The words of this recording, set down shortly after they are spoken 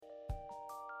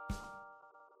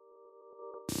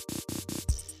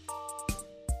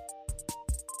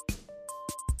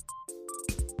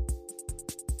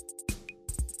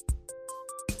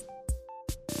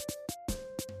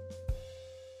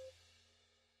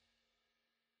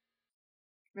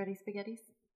Ready, spaghettis?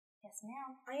 Yes,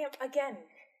 ma'am. I am, again,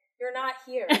 you're not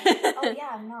here. Oh, yeah,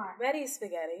 I'm not. Ready,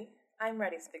 spaghetti. I'm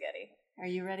ready, spaghetti. Are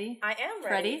you ready? I am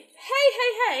Ready?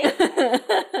 Hey! I'm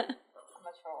a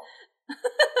troll.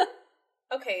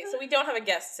 Okay, so we don't have a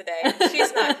guest today.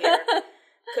 She's not here.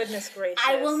 Goodness gracious.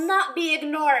 I will not be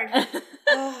ignored. Okay,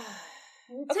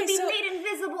 To be so made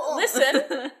invisible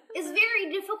listen. is very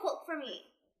difficult for me.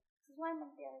 This is why I'm in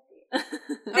therapy.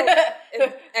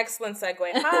 Oh, excellent segue.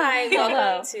 Hi, Hello.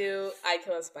 welcome to I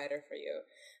Kill a Spider for You.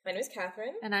 My name is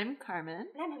Catherine. And I'm Carmen.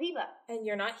 And I'm Habiba. And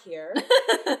you're not here.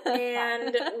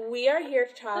 And we are here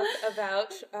to talk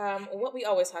about what we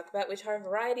always talk about, which are a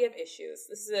variety of issues.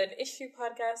 This is an issue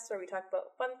podcast where we talk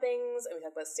about fun things and we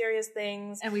talk about serious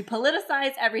things. And we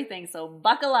politicize everything, so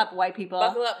buckle up, white people.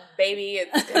 Buckle up, baby.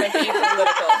 It's going to be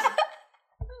political.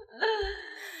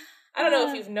 I don't know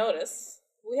if you've noticed.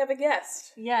 We have a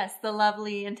guest. Yes, the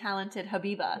lovely and talented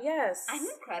Habiba. Yes. I'm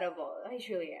incredible. I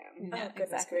truly am. Yeah, Oh,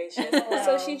 goodness exactly. gracious.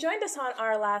 So she joined us on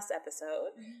our last episode.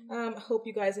 Hope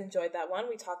you guys enjoyed that one.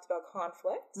 We talked about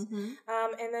conflict. Mm-hmm.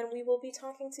 And then we will be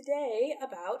talking today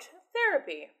about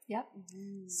therapy. Yep.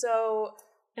 So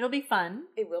It'll be fun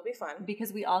it will be fun.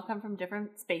 because we all come from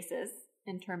different spaces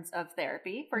in terms of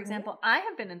therapy. For example, I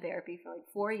have been in therapy for like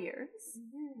 4 years.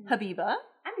 Habiba.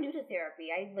 I'm new to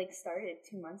therapy. I started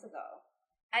 2 months ago.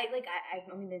 I've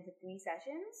only been to 3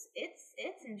 sessions. It's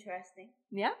interesting.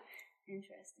 Yeah.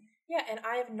 Interesting. Yeah, and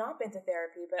I have not been to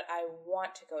therapy, but I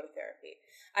want to go to therapy.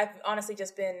 I've honestly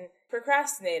just been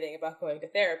procrastinating about going to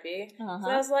therapy. So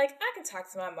I was like, I can talk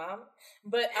to my mom,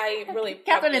 but I really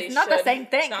Catherine, probably it's not the should. same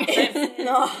thing. It's not the same.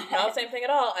 No. Not the same thing at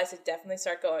all. I should definitely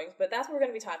start going. But that's what we're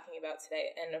going to be talking about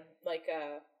today in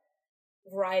a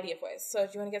variety of ways. So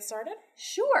do you want to get started?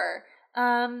 Sure.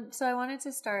 So I wanted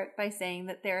to start by saying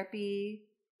that therapy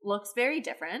looks very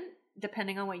different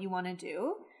depending on what you want to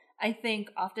do. I think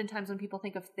oftentimes when people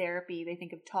think of therapy, they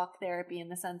think of talk therapy in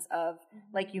the sense of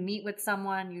like you meet with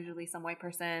someone, usually some white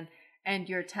person, and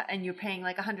you're paying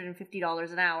like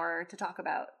 $150 an hour to talk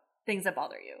about things that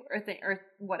bother you or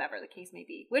whatever the case may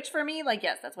be. Which for me, like,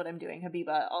 yes, that's what I'm doing.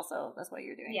 Habiba, also, that's what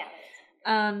you're doing.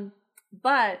 Yeah.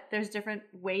 But there's different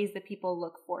ways that people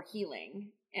look for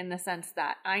healing in the sense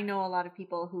that I know a lot of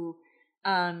people who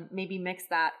maybe mix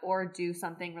that or do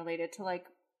something related to like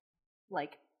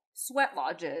sweat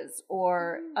lodges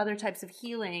or other types of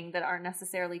healing that aren't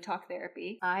necessarily talk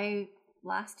therapy. I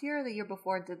last year or the year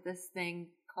before did this thing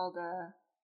called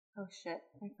I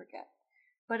forget.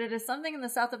 But it is something in the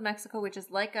south of Mexico which is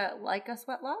like a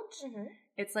sweat lodge. Mm-hmm.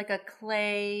 It's like a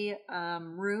clay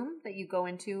room that you go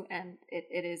into, and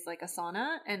it is like a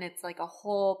sauna, and it's like a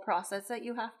whole process that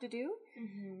you have to do.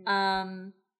 Mm-hmm.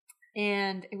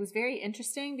 And it was very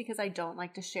interesting because I don't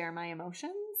like to share my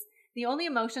emotions. The only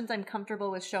emotions I'm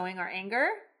comfortable with showing are anger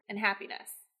and happiness.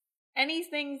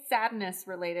 Anything sadness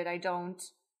related,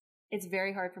 it's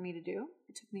very hard for me to do.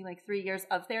 It took me like 3 years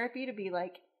of therapy to be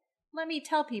like, let me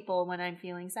tell people when I'm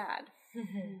feeling sad.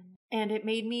 And it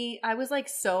made I was like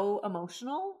so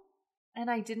emotional and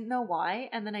I didn't know why.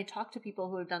 And then I talked to people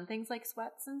who have done things like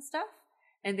sweats and stuff.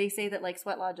 And they say that like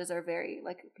sweat lodges are very,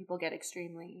 like people get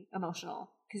extremely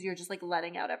emotional because you're just like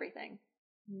letting out everything.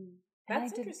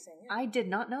 That's interesting. Yeah. I did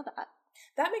not know that.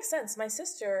 That makes sense. My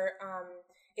sister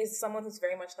is someone who's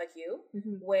very much like you,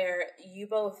 where you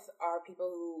both are people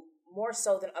who more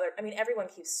so than other. I mean, everyone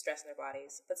keeps stress in their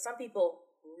bodies, but some people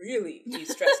really keep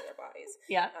stress in their bodies.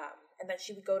 Yeah. And then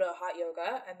she would go to hot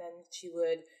yoga, and then she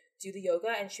would do the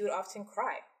yoga, and she would often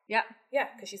cry. Yeah. Yeah,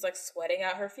 because she's like sweating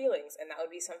out her feelings, and that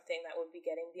would be something that would be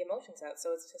getting the emotions out.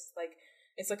 So it's just like,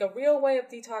 it's like a real way of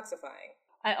detoxifying.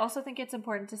 I also think it's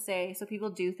important to say, so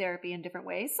people do therapy in different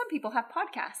ways. Some people have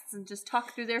podcasts and just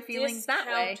talk through their feelings that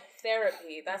way.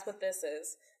 Therapy, that's what this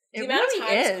is. It the amount really of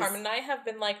times is. Carmen and I have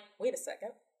been like, wait a second,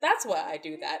 that's why I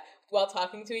do that while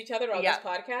talking to each other on this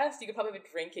podcast. You could probably have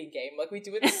a drinking game. Like, we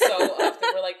do it so often.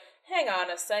 We're like, hang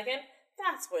on a second.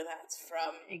 That's where that's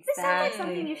from. Exactly. This sounds like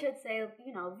something you should say,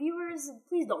 viewers,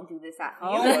 please don't do this at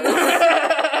home.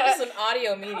 This is an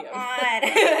audio medium. Come on.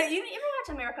 You ever watch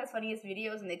America's Funniest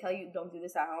Videos and they tell you don't do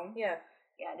this at home? Yeah.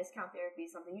 Yeah, discount therapy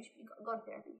is something you should go to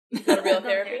therapy. Go to real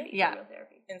therapy? Yeah. Real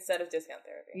therapy. Instead of discount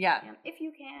therapy. Yeah. If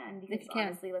you can. Because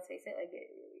honestly, let's face it, like, it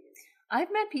really is.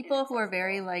 I've met people who are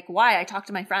very like, why? I talk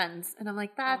to my friends. And I'm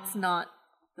like, that's not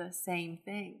the same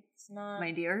thing. It's not.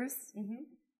 My dears.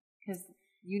 Because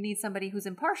you need somebody who's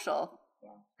impartial.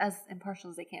 Yeah. As impartial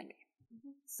as they can be.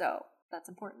 So that's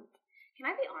important. Can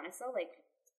I be honest though? Like,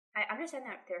 I understand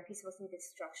that therapy is supposed to be this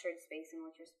structured space in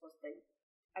which you're supposed to,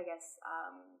 I guess,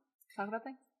 talk about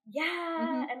things?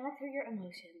 Yeah, and work through your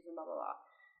emotions and blah, blah, blah.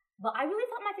 But I really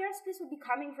thought my therapist would be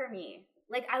coming for me.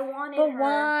 Like, I wanted But her.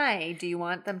 why do you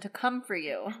want them to come for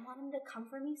you? I want them to come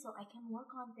for me so I can work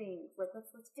on things. Like,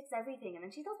 let's fix everything. And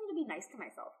then she tells me to be nice to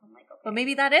myself. I'm like, okay. But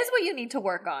maybe that is what you need to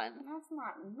work on. That's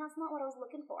not what I was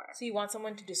looking for. So you want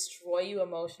someone to destroy you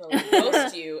emotionally,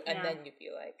 roast you, and then you'd be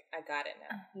like, I got it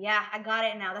now. Yeah, I got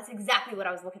it now. That's exactly what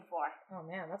I was looking for. Oh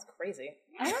man, that's crazy.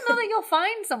 I don't know that you'll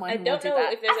find someone I who don't will know do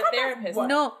that. if there's a therapist.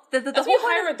 No, the That's whole what you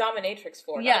point hire a dominatrix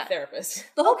for, Yeah. not a therapist.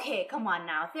 Okay, come on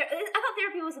now. I thought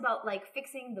therapy was about, like,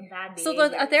 fixing the bad So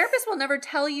behaviors. a therapist will never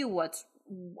tell you what's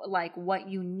like what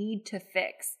you need to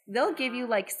fix. They'll give you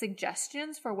like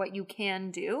suggestions for what you can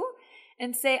do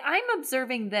and say, I'm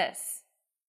observing this,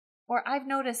 or I've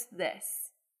noticed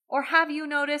this, or have you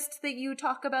noticed that you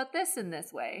talk about this in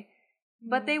this way?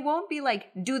 But they won't be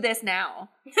like, do this now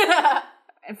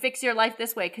and fix your life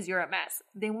this way because you're a mess.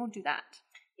 They won't do that.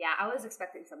 Yeah, I was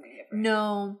expecting something different.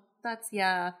 No, that's,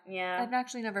 Yeah. I've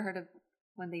actually never heard of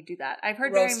when they do that. I've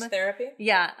heard Roast very much. therapy?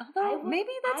 Yeah, although maybe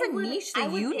that's a niche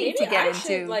that you need to get I into.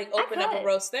 should, like, open up a could.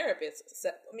 roast therapist.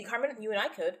 I mean, Carmen, you and I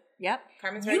could. Yep.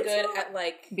 Carmen's very good at,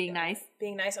 like... Being nice.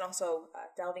 Being nice and also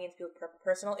delving into people's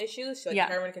personal issues. So, like, Yeah.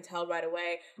 Carmen can tell right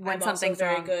away. When I'm also something's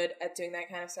very wrong. good at doing that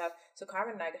kind of stuff. So,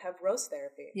 Carmen and I could have roast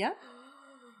therapy. Yeah.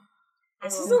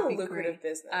 This is That a would be lucrative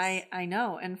great. business. I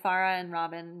know. And Farah and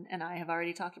Robin and I have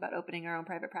already talked about opening our own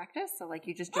private practice. So, like,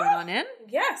 you just join on in.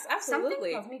 Yes, Something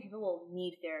absolutely. tells me people will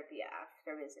need therapy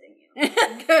after visiting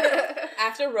you.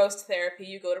 After roast therapy,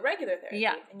 you go to regular therapy.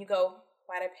 Yeah. And you go,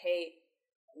 why'd I pay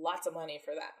lots of money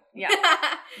for that? Yeah.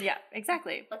 Yeah,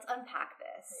 exactly. Let's unpack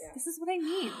this. Yeah. This is what I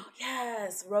need.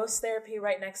 Yes, roast therapy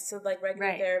right next to, like, regular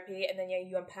Right. therapy. And then,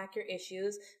 you unpack your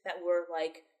issues that were,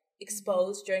 like,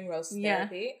 exposed during roast Yeah.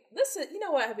 therapy. This is, you know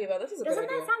what, Habiba, this is a Doesn't good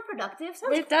that idea. sound productive?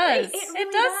 It does. It It,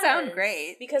 really does sound does.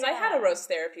 great. Because I had a Yeah. roast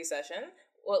therapy session.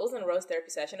 Well, it wasn't a roast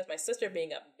therapy session. It was my sister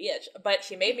being a bitch. But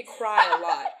she made me cry a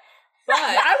lot. But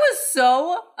I was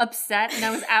so upset, and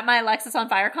I was at my Alexis on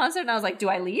Fire concert, and I was like, do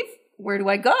I leave? Where do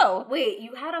I go? Wait,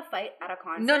 you had a fight at a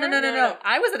concert? No.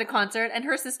 I was at a concert, and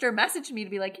her sister messaged me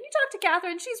to be like, can you talk to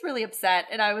Catherine? She's really upset.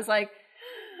 And I was like,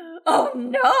 oh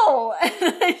no.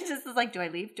 And I just was like, do I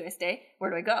leave? Do I stay?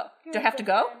 Where do I go? Do I have to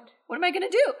go? What am I going to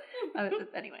do?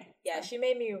 Anyway. yeah, she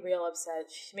made me real upset.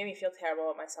 She made me feel terrible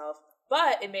about myself.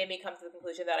 But it made me come to the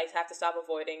conclusion that I have to stop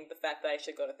avoiding the fact that I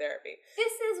should go to therapy.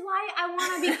 This is why I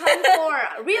want to become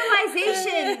for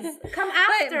realizations. Come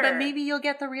after. But maybe you'll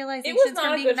get the It realizations was not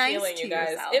from a being good nice feeling, to you guys.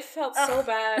 yourself. It felt so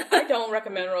bad. I don't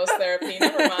recommend roast therapy.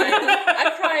 Never mind.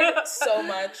 I cried so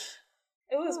much.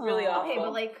 It was really Aw. awful. Okay,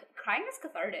 but like crying is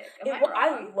cathartic.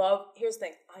 I love. Here's the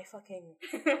thing. I fucking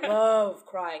love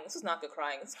crying. This was not good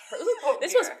crying.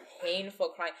 This was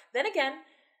painful crying. Then again,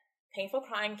 painful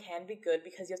crying can be good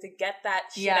because you have to get that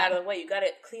shit out of the way. You got to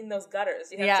clean those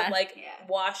gutters. You have to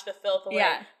wash the filth away.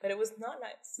 Yeah. But it was not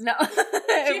nice. No,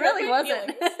 it really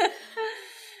wasn't.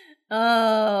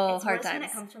 Oh, it's hard worse times. when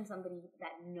it comes from somebody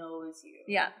that knows you.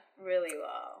 Yeah. Really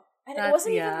well. And it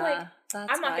wasn't even like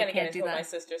that's I'm not why I going to get can't into do what that. my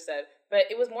sister said, but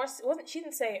it was more. It wasn't. She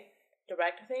didn't say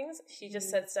direct things. She just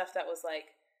said stuff that was like,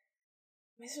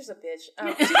 "My sister's a bitch."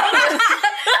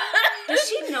 Does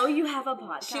she know you have a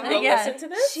podcast? She will listen to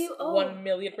this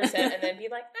 1,000,000%, and then be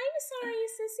like, "I'm sorry,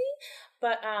 sissy,"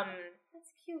 but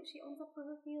that's cute. She owns up for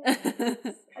her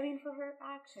feelings. I mean, for her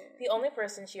actions. the only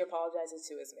person she apologizes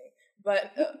to is me.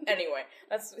 But anyway,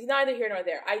 that's neither here nor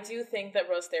there. I do think that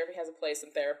roast therapy has a place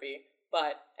in therapy,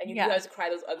 and you guys cry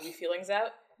those ugly feelings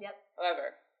out. Yep. However,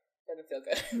 it doesn't feel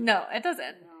good. No, it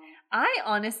doesn't. No. I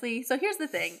honestly, so here's the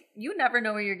thing. You never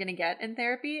know where you're going to get in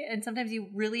therapy. And sometimes you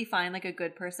really find like a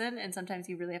good person and sometimes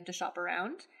you really have to shop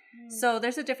around. So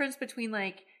there's a difference between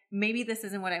like, maybe this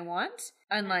isn't what I want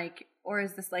and like, or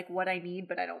is this like what I need,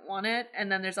 but I don't want it.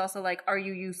 And then there's also like, are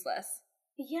you useless?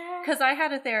 Yeah. Because I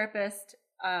had a therapist,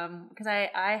 because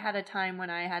I had a time when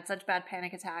I had such bad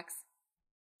panic attacks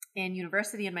in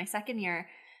university in my second year,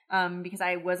 because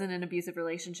I was in an abusive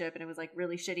relationship and it was like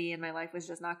really shitty and my life was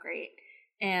just not great.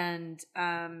 And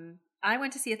I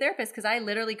went to see a therapist because I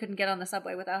literally couldn't get on the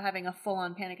subway without having a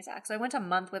full-on panic attack. So I went a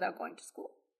month without going to school.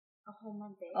 A whole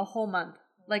month. A whole month.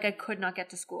 Like I could not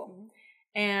get to school.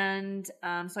 And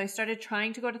so I started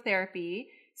trying to go to therapy.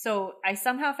 So I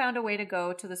somehow found a way to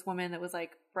go to this woman that was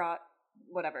like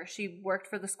whatever. She worked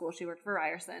for the school. She worked for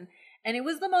Ryerson. And it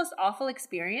was the most awful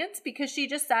experience because she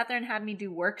just sat there and had me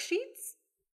do worksheets,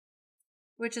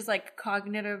 which is like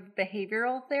cognitive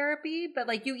behavioral therapy. But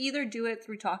like you either do it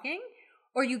through talking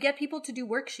or you get people to do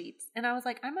worksheets. And I was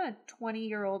like, I'm a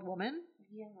 20-year-old woman.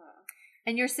 Yeah.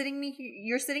 And you're sitting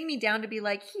me down to be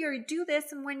like, here, do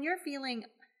this. And when you're feeling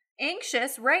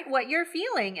anxious, write what you're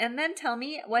feeling. And then tell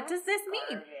me, what does this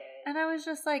mean? And I was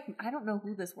just like, I don't know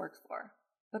who this works for.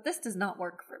 but this does not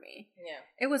work for me. Yeah.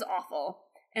 It was awful.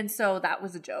 And so that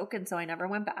was a joke. And so I never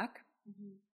went back.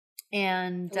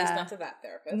 And At least not to that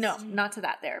therapist. no, not to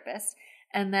that therapist.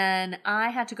 And then I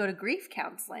had to go to grief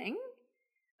counseling.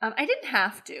 I didn't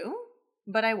have to,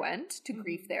 but I went to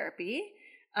grief therapy.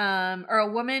 Or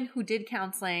a woman who did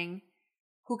counseling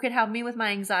who could help me with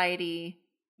my anxiety.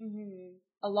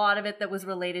 A lot of it that was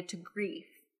related to grief.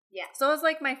 Yeah. So it was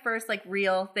like my first like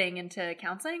real thing into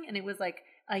counseling, and it was like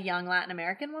a young Latin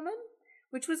American woman,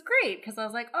 which was great because I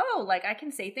was like, oh, like I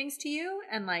can say things to you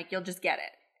and like you'll just get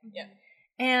it. Yeah.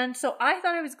 And so I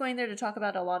thought I was going there to talk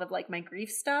about a lot of like my grief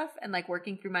stuff and like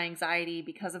working through my anxiety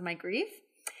because of my grief.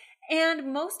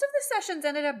 And most of the sessions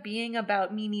ended up being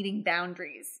about me needing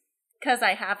boundaries because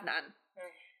I have none.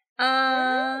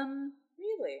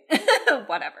 Really?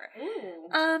 Whatever.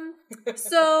 Ooh.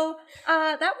 So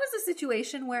that was a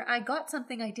situation where I got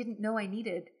something I didn't know I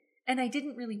needed and I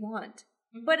didn't really want,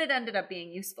 but it ended up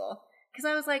being useful because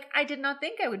I was like, I did not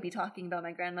think I would be talking about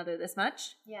my grandmother this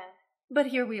much, Yeah. but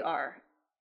here we are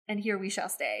and here we shall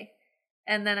stay.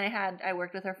 And then I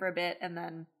worked with her for a bit, and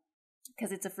then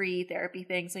because it's a free therapy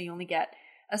thing, so you only get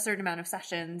a certain amount of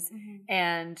sessions,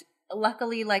 and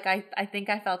luckily, like, I think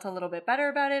I felt a little bit better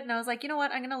about it. And I was like, you know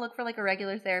what? I'm going to look for like a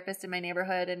regular therapist in my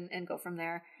neighborhood and go from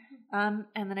there. And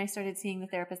then I started seeing the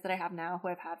therapist that I have now, who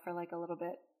I've had for like a little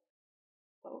bit,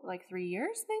 like 3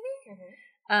 years maybe.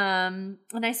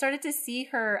 And I started to see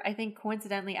her, I think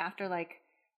coincidentally after like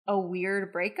a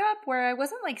weird breakup where I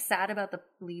wasn't like sad about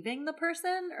leaving the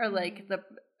person or like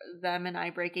them and I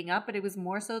breaking up, but it was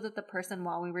more so that the person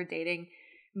while we were dating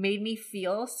made me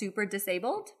feel super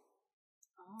disabled.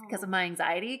 Because of my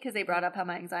anxiety, because they brought up how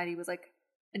my anxiety was like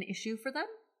an issue for them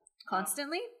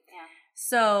constantly. Yeah.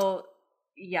 So,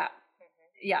 yeah.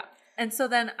 Yeah. And so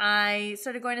then I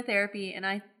started going to therapy and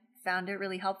I found it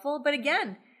really helpful. But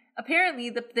again, apparently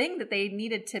the thing that they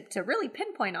needed to really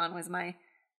pinpoint on was my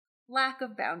lack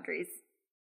of boundaries,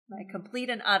 my complete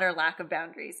and utter lack of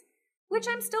boundaries, which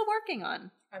I'm still working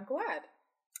on. I'm glad.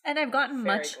 And I've gotten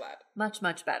much glad.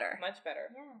 much better. Much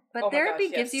better. Yeah. But Oh my therapy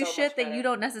gosh, yes, gives you so shit much that better. you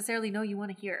don't necessarily know you want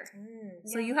to hear.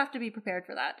 So Yeah. you have to be prepared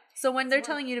for that. So when they're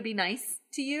telling you to be nice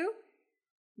to you,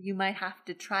 you might have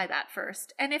to try that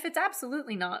first. And if it's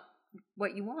absolutely not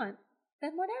what you want,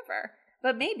 then whatever.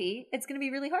 But maybe it's going to be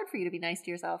really hard for you to be nice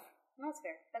to yourself. No, that's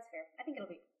fair. That's fair. I think it'll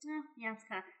be. Yeah, it's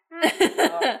kind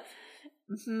of.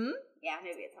 Yeah,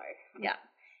 maybe it's hard. Yeah.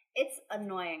 It's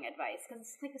annoying advice because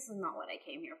it's like this is not what I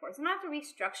came here for. So I have to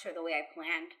restructure the way I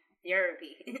planned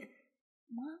therapy.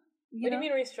 What? What do you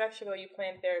mean restructure the way you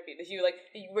planned therapy?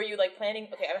 Were you planning,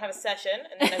 okay, I'm going to have a session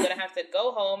and then I'm going to have to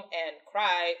go home and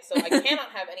cry, so I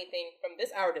cannot have anything from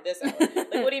this hour to this hour.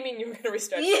 Like, what do you mean you were going to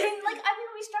restructure? Yeah, like I'm going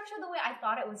to restructure the way I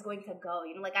thought it was going to go.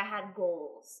 You know, like I had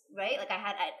goals, right? Like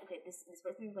okay, this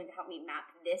person is going to help me map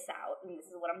this out, and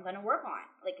this is what I'm going to work on.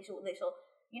 Like she'll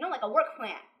you know, like a work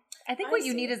plan. I think what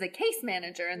you need is a case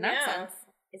manager in that sense.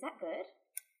 Is that good?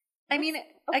 I mean,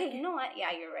 okay, you know what?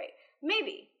 Yeah, you're right.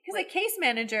 Maybe. Because a case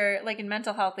manager, like in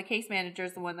mental health, the case manager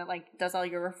is the one that like does all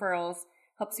your referrals,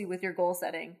 helps you with your goal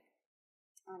setting.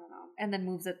 I don't know. And then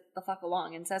moves it the fuck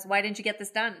along and says, why didn't you get this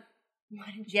done?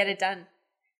 Why didn't you get it done?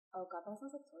 Oh god, that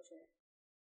sounds like torture.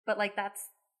 But like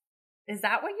is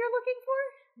that what you're looking for?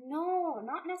 No,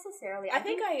 not necessarily. I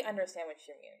think I understand what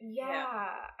you mean.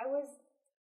 Yeah.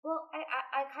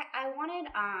 I wanted,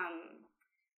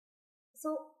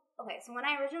 so when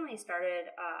I originally started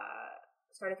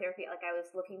therapy, like I was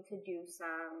looking to do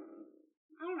some,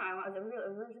 I don't know, I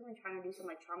was originally trying to do some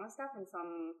like trauma stuff and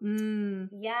some,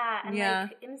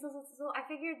 so I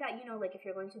figured that, you know, like if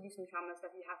you're going to do some trauma stuff,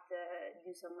 you have to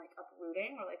do some like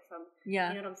uprooting or like some, you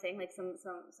know what I'm saying? Like some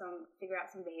figure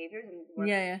out some behaviors and work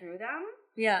through them.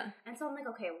 Yeah. And so I'm like,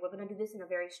 okay, we're going to do this in a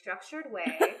very structured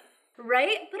way.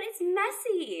 Right? But it's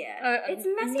messy. It's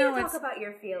messy to talk about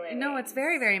your feelings. No, it's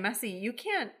very, very messy. You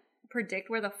can't predict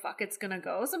where the fuck it's gonna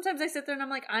go. Sometimes I sit there and I'm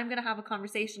like, I'm gonna have a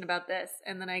conversation about this,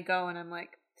 and then I go and I'm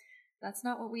like, that's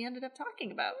not what we ended up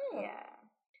talking about.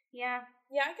 Yeah,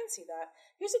 I can see that.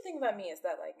 Here's the thing about me is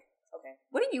that, like, okay,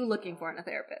 what are you looking for in a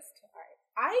therapist? All right,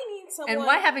 I need someone. And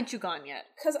why haven't you gone yet?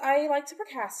 Because I like to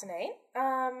procrastinate.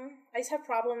 I just have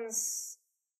problems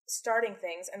starting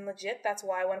things, and legit, that's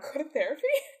why I want to go to therapy.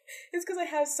 Is because I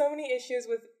have so many issues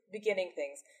with beginning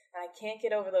things, and I can't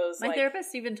get over those. My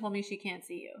therapist even told me she can't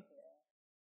see you.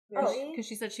 Really? Because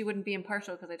she said she wouldn't be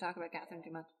impartial because I talk about Catherine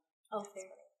too much. Oh, fair.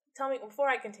 Tell me, before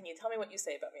I continue, tell me what you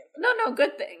say about me. No,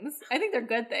 good things. I think they're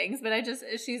good things, but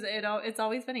it's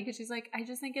always funny because she's like, I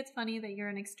just think it's funny that you're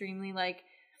an extremely like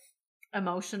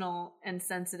emotional and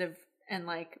sensitive and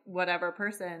like whatever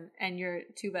person, and you're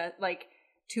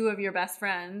two of your best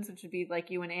friends, which would be like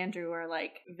you and Andrew, are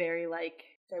like very like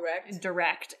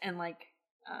direct and like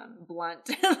blunt,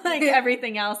 like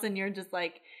everything else, and you're just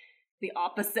like the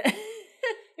opposite.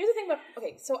 Here's the thing about,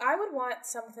 okay, so I would want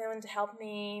someone to help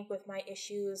me with my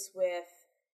issues with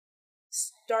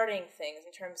starting things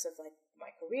in terms of like my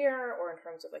career or in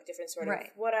terms of like different sort of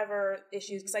whatever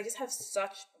issues, because I just have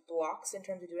such blocks in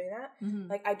terms of doing that.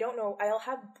 Like, I don't know, I'll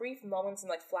have brief moments and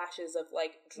like flashes of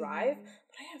like drive,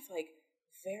 but I have like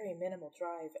very minimal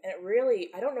drive, and it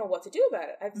really, I don't know what to do about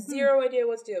it. I have zero idea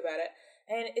what to do about it.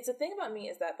 And it's a thing about me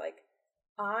is that like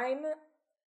I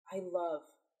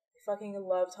fucking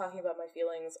love talking about my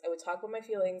feelings. I would talk about my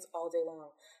feelings all day long.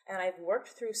 And I've worked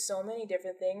through so many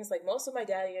different things, like most of my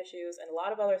daddy issues and a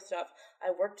lot of other stuff I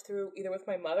worked through either with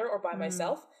my mother or by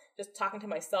myself, just talking to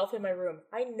myself in my room.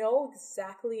 I know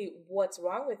exactly what's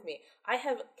wrong with me. I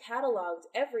have cataloged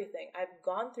everything. I've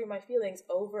gone through my feelings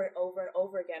over and over and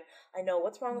over again. I know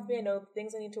what's wrong with me. I know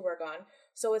things I need to work on.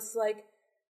 So it's like,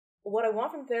 what I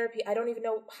want from therapy, I don't even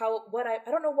know I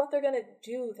don't know what they're going to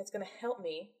do that's going to help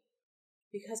me,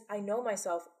 because I know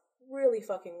myself really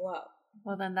fucking well.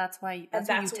 Well, then that's why you tell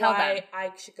them.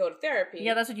 I should go to therapy.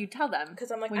 Yeah, that's what you tell them.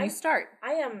 Because I'm like, when you start.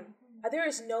 There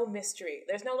is no mystery.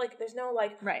 There's no like,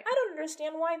 right. I don't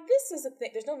understand why this is a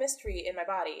thing. There's no mystery in my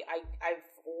body. I've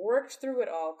worked through it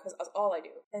all because that's all I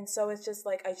do. And so it's just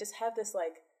like, I just have this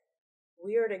like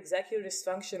weird executive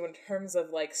dysfunction in terms of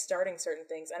like starting certain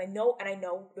things. And I know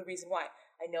the reason why.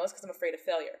 I know it's because I'm afraid of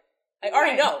failure. I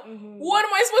already know. What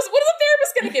is the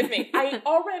therapist going to give me? I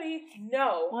already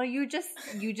know. Well, you just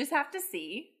have to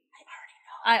see. I already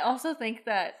know. I also think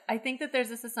that there's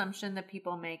this assumption that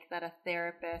people make that a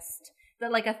therapist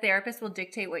will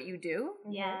dictate what you do.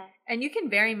 Yeah. And you can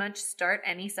very much start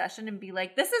any session and be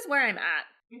like, this is where I'm at.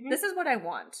 This is what I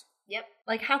want. Yep.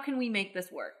 Like, how can we make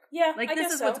this work? Yeah. Like,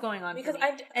 this is what's going on for me.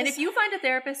 And if you find a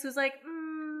therapist who's like,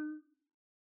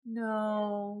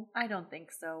 no, I don't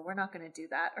think so, we're not going to do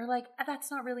that. Or like, that's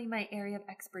not really my area of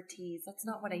expertise. That's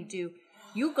not what I do.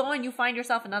 You go and you find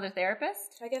yourself another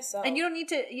therapist. I guess so. And you don't need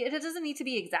to, it doesn't need to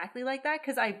be exactly like that.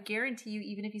 Because I guarantee you,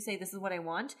 even if you say this is what I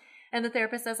want, and the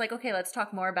therapist says like, okay, let's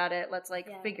talk more about it. Let's like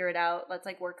figure it out. Let's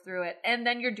like work through it. And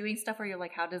then you're doing stuff where you're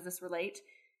like, how does this relate?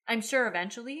 I'm sure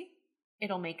eventually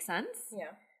it'll make sense.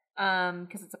 Yeah.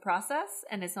 Because it's a process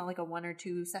and it's not like a 1 or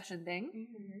 2 session thing.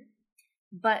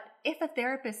 But if a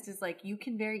therapist is like, you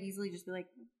can very easily just be like,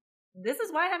 this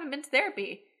is why I haven't been to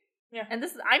therapy. Yeah. And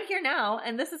I'm here now,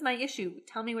 and this is my issue.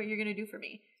 Tell me what you're going to do for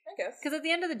me. I guess. Because at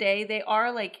the end of the day, they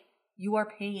are like, you are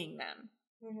paying them.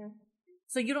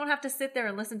 So you don't have to sit there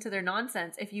and listen to their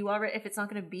nonsense if it's not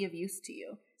going to be of use to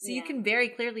you. So you can very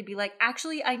clearly be like,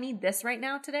 actually, I need this right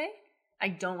now today. I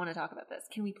don't want to talk about this.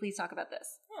 Can we please talk about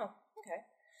this? Oh, okay.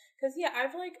 Because,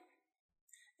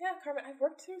 Carmen, I've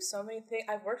worked through so many things.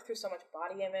 I've worked through so much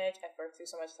body image. I've worked through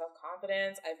so much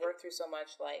self-confidence. I've worked through so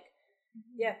much,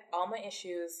 all my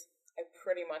issues I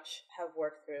pretty much have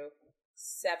worked through,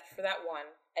 except for that one.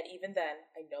 And even then,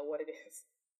 I know what it is.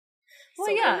 Well,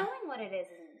 so knowing what it is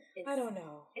I don't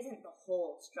know. Isn't the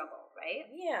whole struggle, right?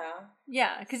 Yeah.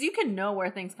 Yeah, because you can know where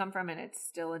things come from and it's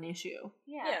still an issue.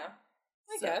 Yeah.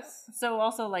 I guess. So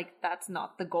also, like, that's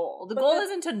not the goal. The goal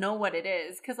isn't to know what it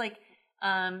is, because, like,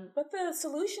 but the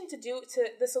solution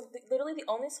literally the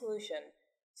only solution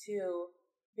to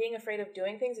being afraid of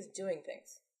doing things is doing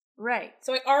things. Right.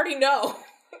 So I already know.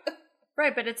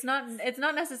 Right, but it's not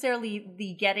necessarily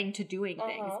the getting to doing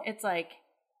things. It's like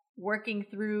working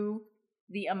through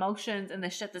the emotions and the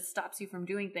shit that stops you from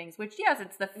doing things, which, yes,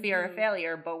 it's the fear of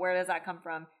failure, but where does that come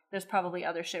from? There's probably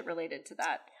other shit related to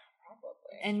that.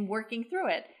 And working through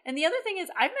it. And the other thing is,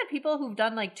 I've met people who've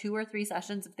done like 2 or 3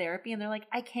 sessions of therapy and they're like,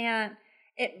 I can't.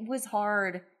 It was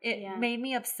hard. It made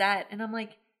me upset. And I'm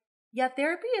like, yeah,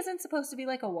 therapy isn't supposed to be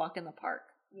like a walk in the park.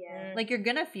 Yeah. Like, you're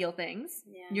going to feel things.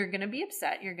 Yeah. You're going to be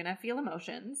upset. You're going to feel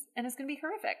emotions. And it's going to be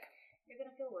horrific. You're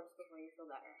going to feel worse before you feel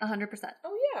better. 100%.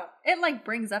 Oh, yeah. It like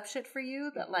brings up shit for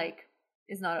you that like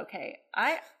is not okay.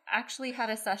 I actually had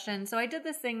a session. So I did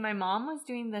this thing. My mom was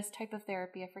doing this type of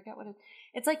therapy. I forget what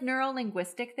it's like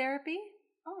neuro-linguistic therapy.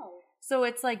 Oh. So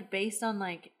it's like based on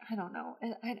like, I don't know.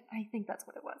 I think that's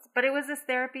what it was. But it was this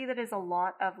therapy that is a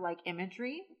lot of like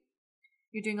imagery.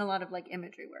 You're doing a lot of like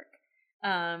imagery work.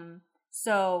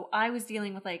 So I was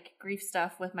dealing with like grief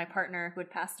stuff with my partner who had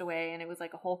passed away, and it was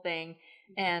like a whole thing.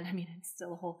 And I mean, it's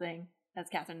still a whole thing, as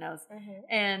Catherine knows.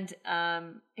 And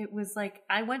it was like,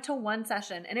 I went to one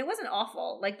session and it wasn't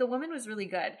awful. Like, the woman was really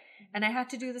good. And I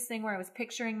had to do this thing where I was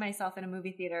picturing myself in a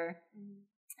movie theater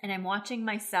and I'm watching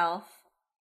myself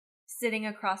sitting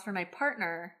across from my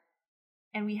partner,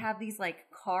 and we have these like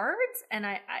cards, and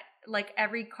like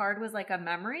every card was like a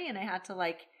memory, and I had to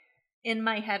like in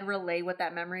my head relay what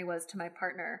that memory was to my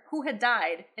partner who had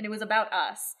died, and it was about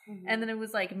us. And then it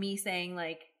was like me saying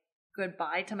like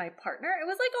goodbye to my partner. It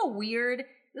was like a weird,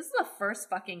 this is the first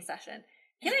fucking session.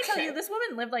 Can I tell you, this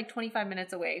woman lived like 25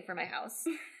 minutes away from my house,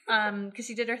 because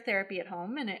she did her therapy at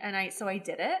home, and I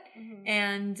did it,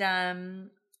 and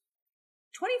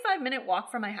 25-minute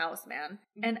walk from my house, man.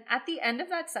 And at the end of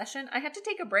that session, I had to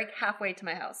take a break halfway to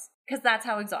my house because that's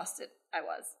how exhausted I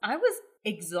was. I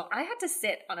had to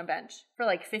sit on a bench for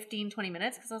like 15, 20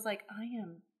 minutes because I was like, I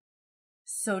am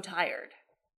so tired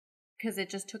because it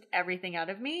just took everything out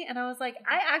of me. And I was like,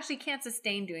 I actually can't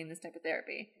sustain doing this type of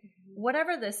therapy.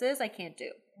 Whatever this is, I can't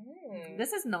do.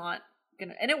 This is not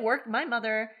gonna, and it worked. My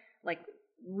mother like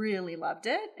really loved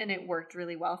it, and it worked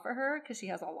really well for her because she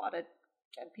has a lot of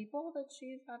dead people that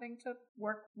she's having to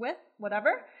work with,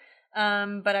 whatever.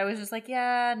 But I was just like,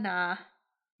 yeah, nah.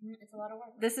 It's a lot of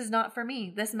work. This is not for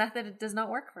me. This method does not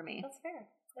work for me. That's fair.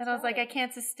 And I was like, I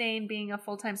can't sustain being a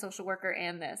full-time social worker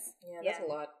and this. Yeah, that's a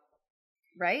lot.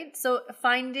 Right? So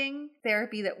finding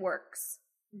therapy that works.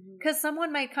 Because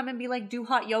someone might come and be like, do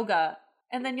hot yoga.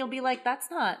 And then you'll be like, that's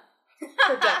not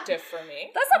productive for me.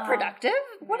 That's not productive.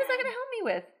 What is that going to help me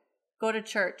with? Go to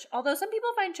church. Although some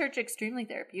people find church extremely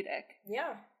therapeutic.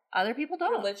 Yeah. Other people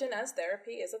don't. Religion as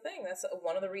therapy is a thing. That's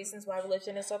one of the reasons why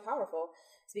religion is so powerful.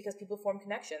 It's because people form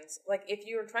connections. Like if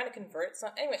you're trying to convert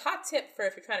anyway, hot tip for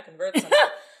if you're trying to convert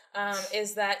someone,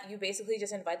 is that you basically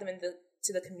just invite them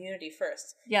to the community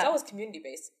first. Yeah. It's always community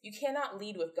based. You cannot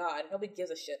lead with God. Nobody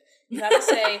gives a shit. You have to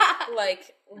say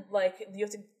like you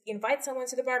have to invite someone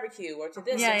to the barbecue or to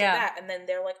this or to that, and then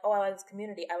they're like, oh, I like this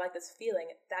community. I like this feeling.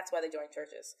 That's why they join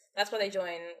churches. That's why they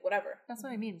join whatever. That's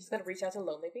what I mean. Just gotta reach out to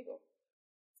lonely people.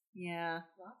 Yeah.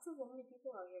 Lots of lonely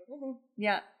people out here.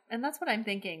 Yeah. And that's what I'm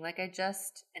thinking. Like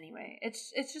anyway,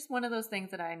 it's just one of those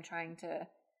things that I'm trying to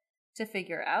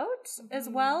figure out as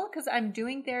well. Cause I'm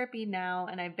doing therapy now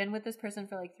and I've been with this person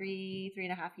for like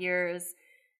 3.5 years.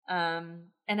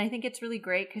 And I think it's really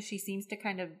great cause she seems to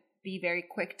kind of be very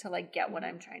quick to like get what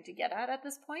I'm trying to get at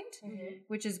this point,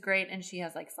 which is great. And she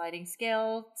has like sliding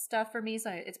scale stuff for me.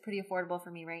 So it's pretty affordable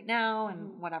for me right now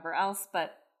and whatever else.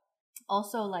 But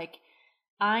also like,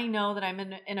 I know that I'm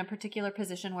in a particular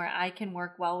position where I can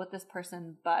work well with this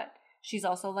person, but she's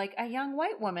also like a young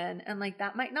white woman. And like,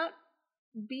 that might not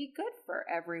be good for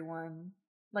everyone.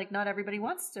 Like not everybody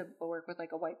wants to work with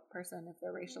like a white person if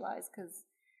they're racialized because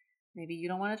maybe you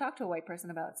don't want to talk to a white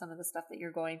person about some of the stuff that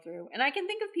you're going through. And I can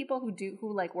think of people who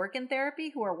like work in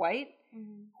therapy who are white,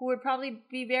 who would probably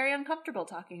be very uncomfortable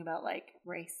talking about like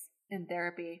race in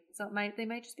therapy. So they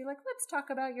might just be like, let's talk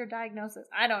about your diagnosis.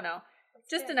 I don't know.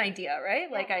 Just an idea, right?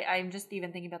 Yeah. Like I'm just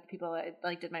even thinking about the people that I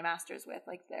like did my master's with.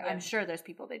 Like I'm sure there's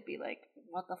people they'd be like,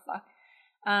 what the fuck?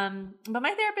 But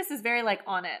my therapist is very like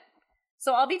on it.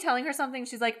 So I'll be telling her something.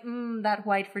 She's like, that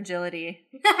white fragility.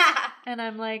 And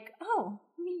I'm like, oh,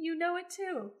 you know it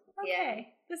too.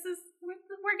 Okay.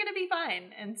 We're going to be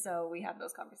fine. And so we have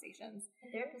those conversations.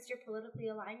 A therapist you're politically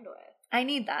aligned with. I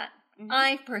need that.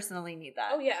 I personally need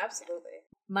that. Oh yeah, absolutely.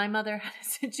 My mother had a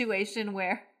situation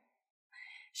where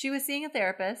she was seeing a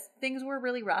therapist. Things were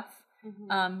really rough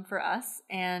for us.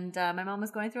 And my mom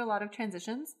was going through a lot of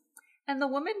transitions. And the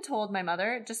woman told my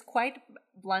mother, just quite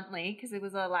bluntly, because it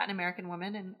was a Latin American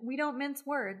woman, and we don't mince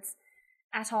words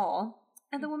at all.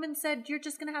 And the woman said, you're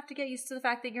just going to have to get used to the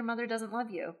fact that your mother doesn't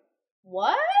love you.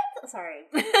 What? Sorry.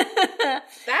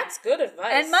 That's good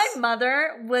advice. And my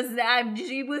mother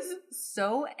she was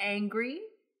so angry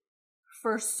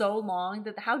for so long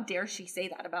that how dare she say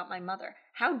that about my mother?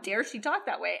 How dare she talk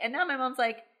that way? And now my mom's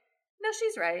like, no,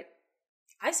 she's right.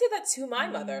 I say that to my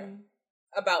mother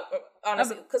about,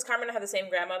 honestly, because Carmen and I have the same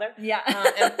grandmother. Yeah.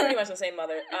 And pretty much the same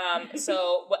mother.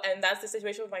 And that's the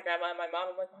situation with my grandma and my mom.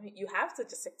 I'm like, oh, you have to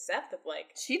just accept that,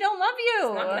 like, she don't love you.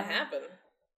 It's not going to happen.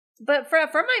 But for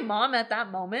my mom at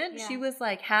that moment, she was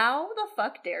like, how the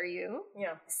fuck dare you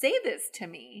say this to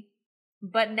me?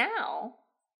 But now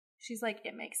she's like,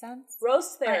 it makes sense.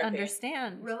 Roast therapy. I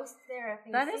understand. Roast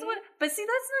therapy. That is what, but see,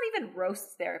 that's not even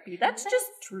roast therapy. That's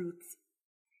just truth.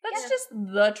 That's just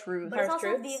the truth. But it's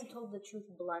also being told the truth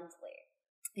bluntly.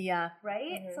 Yeah.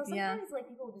 Right? So sometimes like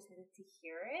people just need to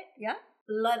hear it. Yeah.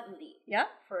 Bluntly. Yeah.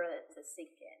 For it to sink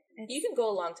in. You can go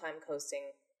a long time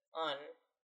coasting on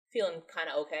feeling kind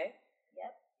of okay.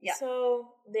 Yep. Yeah. So,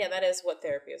 that is what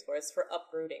therapy is for. It's for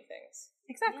uprooting things.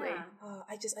 Exactly. Yeah.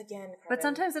 Carmen, but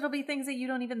sometimes it'll be things that you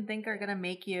don't even think are going to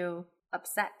make you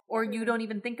upset or you don't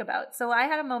even think about. So I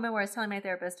had a moment where I was telling my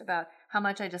therapist about how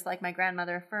much I dislike my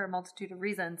grandmother for a multitude of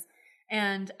reasons.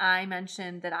 And I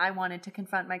mentioned that I wanted to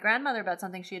confront my grandmother about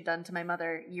something she had done to my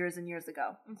mother years and years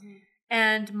ago.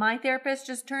 And my therapist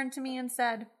just turned to me and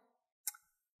said,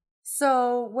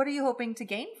 so what are you hoping to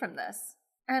gain from this?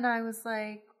 And I was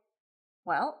like,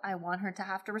 well, I want her to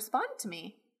have to respond to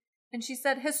me. And she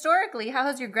said, historically, how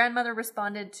has your grandmother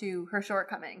responded to her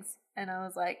shortcomings? And I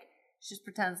was like, she just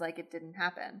pretends like it didn't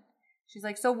happen. She's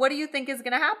like, so what do you think is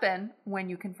going to happen when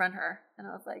you confront her? And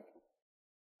I was like,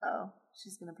 oh,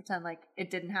 she's going to pretend like it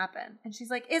didn't happen. And she's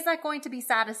like, is that going to be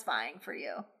satisfying for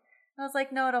you? And I was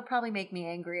like, no, it'll probably make me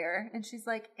angrier. And she's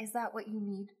like, is that what you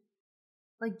need?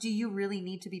 Like, do you really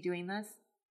need to be doing this?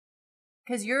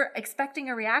 Because you're expecting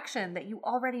a reaction that you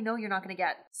already know you're not going to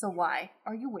get. So why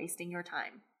are you wasting your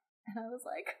time? And I was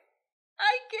like,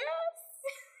 I guess.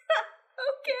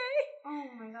 Okay. Oh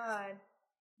my God.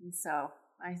 And so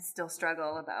I still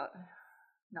struggle about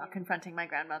not confronting my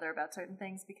grandmother about certain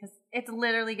things because it's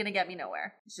literally going to get me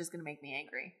nowhere. It's just going to make me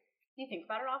angry. Do you think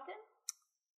about it often?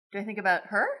 Do I think about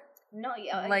her? No,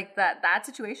 yeah. Like that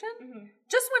situation? Mm-hmm.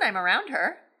 Just when I'm around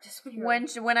her. Just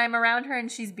when I'm around her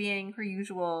and she's being her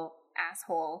usual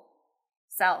asshole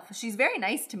self. She's very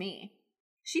nice to me.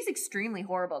 She's extremely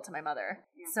horrible to my mother.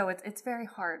 Yeah. So it's very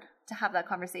hard to have that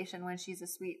conversation when she's a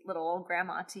sweet little old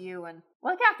grandma to you. And,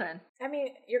 well, Catherine. I mean,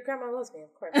 your grandma loves me,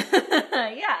 of course.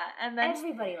 Yeah. And then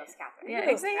everybody loves Catherine. Yeah,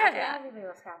 exactly. Yeah. Everybody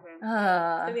loves Catherine.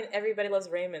 I mean, everybody loves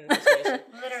Raymond. Situation.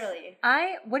 Literally.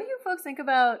 What do you folks think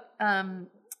about,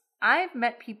 I've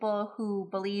met people who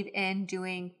believe in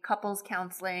doing couples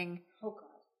counseling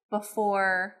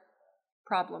before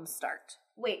problems start.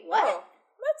 Wait, what? Oh.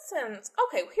 That sounds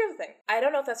okay. Here's the thing. I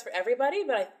don't know if that's for everybody,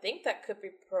 but I think that could be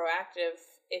proactive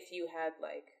if you had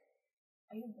like.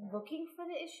 Are you looking for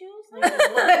the issues?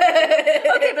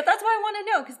 Okay, but that's why I want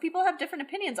to know because people have different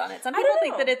opinions on it. Some people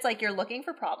think that it's like you're looking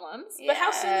for problems. But how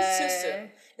soon is too soon?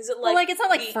 Is it like well, like it's not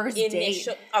like first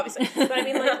initial, date, obviously. But I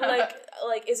mean,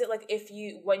 like, is it like if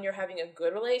you when you're having a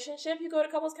good relationship, you go to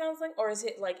couples counseling, or is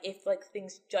it like if like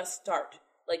things just start?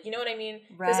 Like, you know what I mean?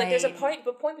 Because like there's a point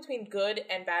between good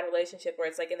and bad relationship where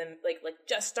it's like in the like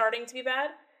just starting to be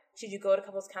bad. Should you go to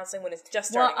couples counseling when it's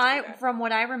just starting to be bad? From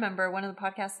what I remember, one of the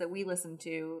podcasts that we listened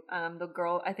to, the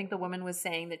girl, I think the woman was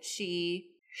saying that she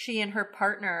and her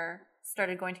partner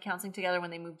started going to counseling together when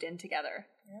they moved in together.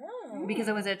 Oh. Because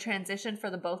it was a transition for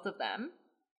the both of them.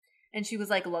 And she was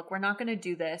like, look, we're not going to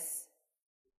do this.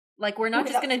 Like, we're not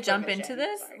just going to jump into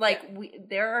this. Sorry. Like,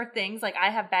 there are things, like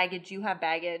I have baggage, you have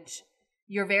baggage.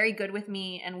 You're very good with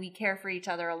me and we care for each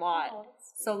other a lot. Oh,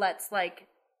 so let's like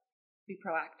be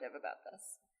proactive about this.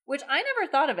 Which I never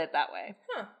thought of it that way.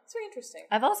 Huh. It's very interesting.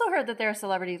 I've also heard that there are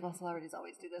celebrities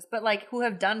always do this, but like who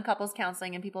have done couples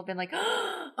counseling and people have been like,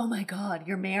 oh my God,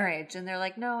 your marriage. And they're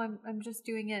like, no, I'm just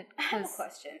doing it I have a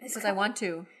question. Because I want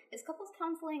to. Is couples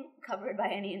counseling covered by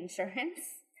any insurance?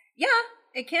 Yeah,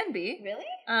 it can be.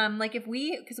 Really? Like if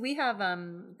because we have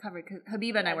covered,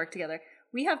 Habiba and I work together.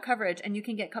 We have coverage and you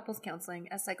can get couples counseling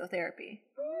as psychotherapy.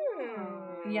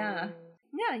 Yeah,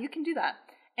 you can do that.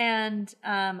 And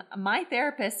my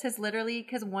therapist has literally,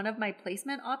 because one of my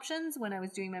placement options when I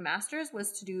was doing my master's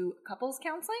was to do couples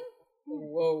counseling.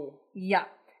 Whoa. Yeah.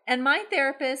 And my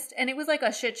therapist, and it was like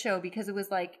a shit show because it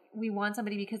was like, we want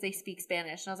somebody because they speak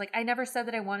Spanish. And I was like, I never said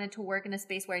that I wanted to work in a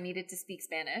space where I needed to speak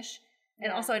Spanish. Yeah.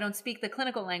 And also I don't speak the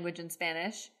clinical language in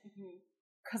Spanish. Mm-hmm.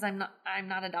 Because I'm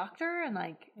not a doctor and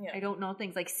like I don't know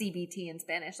things like CBT in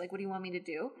Spanish. Like, what do you want me to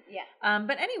do? Yeah.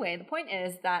 But anyway, the point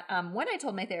is that when I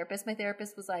told my therapist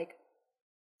was like,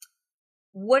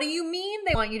 "What do you mean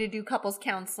they want you to do couples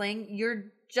counseling?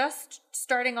 You're just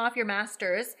starting off your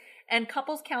master's, and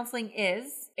couples counseling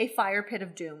is a fire pit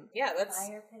of doom." Yeah, that's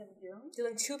fire pit of doom.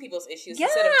 Dealing two people's issues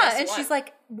instead of just and one. she's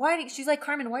like, "Why?" She's like,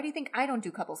 "Carmen, why do you think I don't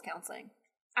do couples counseling?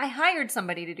 I hired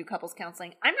somebody to do couples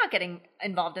counseling. I'm not getting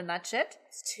involved in that shit."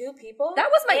 It's two people? That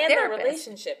was my and therapist. Their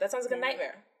relationship. That sounds like a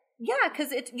nightmare. Yeah,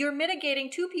 because you're mitigating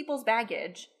two people's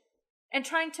baggage and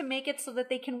trying to make it so that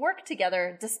they can work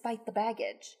together despite the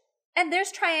baggage. And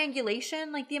there's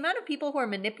triangulation, like the amount of people who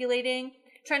are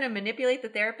trying to manipulate the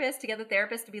therapist to get the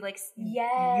therapist to be like,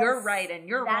 yes, you're right and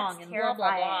you're wrong and blah,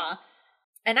 blah, blah.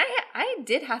 And I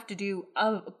did have to do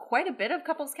quite a bit of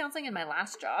couples counseling in my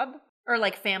last job. Or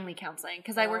like family counseling,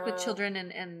 because I work with children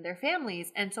and their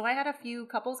families. And so I had a few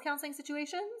couples counseling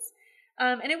situations.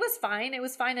 And it was fine. It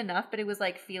was fine enough, but it was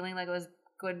like feeling like it was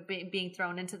good being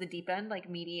thrown into the deep end, like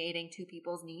mediating two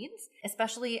people's needs,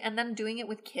 especially, and then doing it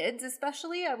with kids,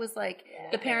 especially. I was like,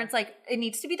 the parents like, it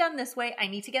needs to be done this way. I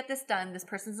need to get this done. This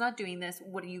person's not doing this.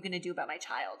 What are you going to do about my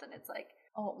child? And it's like,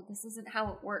 oh, this isn't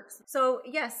how it works. So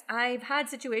yes, I've had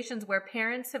situations where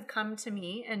parents have come to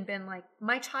me and been like,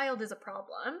 my child is a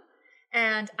problem.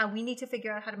 and we need to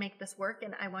figure out how to make this work,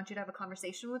 and I want you to have a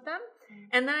conversation with them.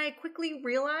 And then I quickly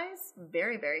realize,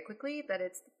 very, very quickly, that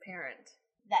it's the parent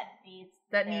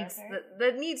that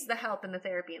needs the help and the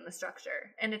therapy and the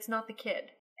structure, and it's not the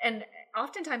kid. And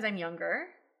oftentimes I'm younger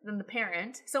than the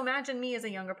parent, so imagine me as a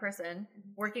younger person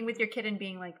working with your kid and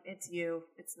being like, it's you,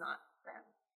 it's not them.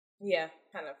 Yeah,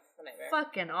 kind of a nightmare.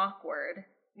 Fucking awkward.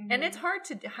 And it's hard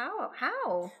to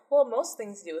how Well, most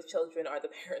things to do with children are the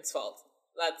parents' fault.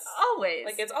 That's always,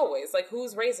 like, it's always like,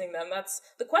 who's raising them? That's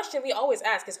the question we always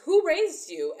ask, is who raised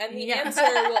you? And the answer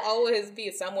will always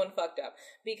be someone fucked up,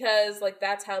 because like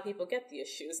that's how people get the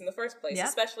issues in the first place.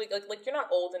 Especially like you're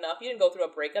not old enough, you didn't go through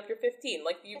a breakup, you're 15,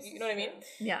 like you know what I mean?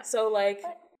 Yeah. So like,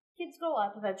 but kids grow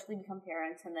up, eventually become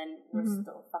parents, and then we're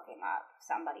still fucking up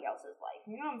somebody else's life.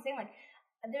 You know what I'm saying? Like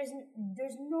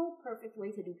there's no perfect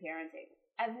way to do parenting.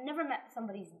 I've never met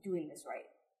somebody who's doing this right.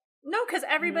 No, because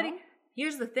everybody.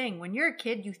 Here's the thing: when you're a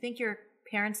kid, you think your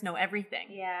parents know everything.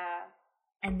 Yeah.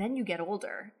 And then you get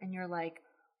older, and you're like,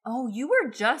 "Oh, you were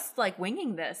just like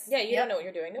winging this." Yeah, you don't know what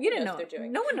you're doing. Nobody knows what they're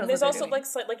doing. No one knows. There's what also doing.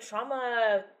 like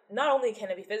trauma. Not only can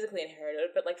it be physically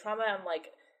inherited, but like trauma and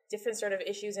like different sort of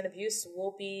issues and abuse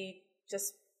will be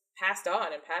just passed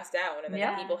on and passed down, and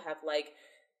then people have like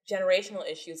generational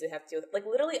issues they have to deal with. Like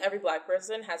literally every Black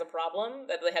person has a problem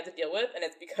that they have to deal with, and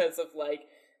it's because of like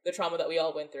the trauma that we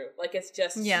all went through. Like it's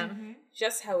just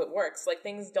just how it works. Like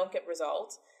things don't get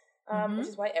resolved, which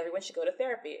is why everyone should go to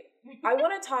therapy. I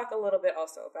want to talk a little bit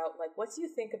also about like, what do you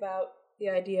think about the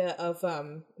idea of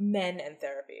men and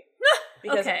therapy?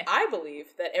 Because I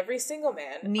believe that every single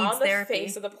man needs on the therapy.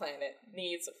 face of the planet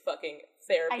needs fucking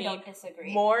therapy. I don't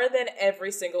disagree. More than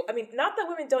every single... I mean, not that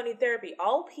women don't need therapy.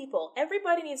 All people,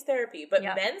 everybody needs therapy. But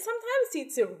men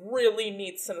sometimes really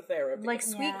need some therapy. Like,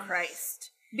 sweet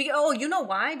Christ. You know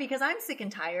why? Because I'm sick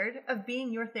and tired of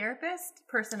being your therapist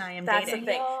person I am dating. That's the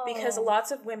thing. Because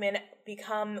lots of women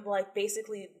become, like,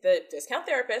 basically the discount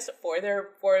therapist for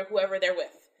whoever they're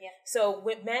with. Yeah. So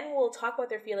men will talk about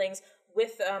their feelings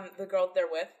with the girl they're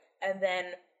with, and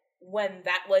then when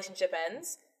that relationship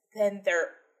ends, then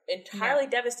they're entirely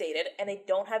devastated, and they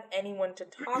don't have anyone to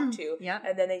talk to,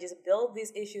 and then they just build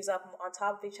these issues up on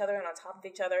top of each other and on top of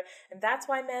each other, and that's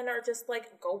why men are just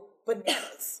like, go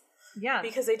bananas.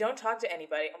 Because they don't talk to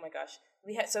anybody. Oh my gosh.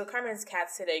 So Carmen's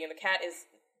cat's sitting, and the cat is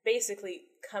basically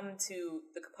come to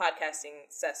the podcasting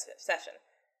session.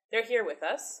 They're here with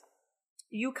us.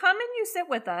 You come and you sit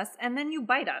with us, and then you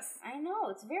bite us. I know.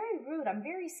 It's very rude. I'm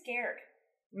very scared.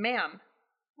 Ma'am.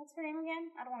 What's her name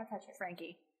again? I don't want to touch her.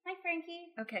 Frankie. Hi,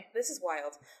 Frankie. Okay. This is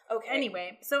wild. Okay.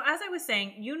 Anyway, so as I was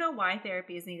saying, you know why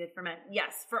therapy is needed for men.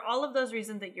 Yes, for all of those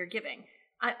reasons that you're giving.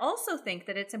 I also think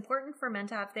that it's important for men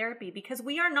to have therapy because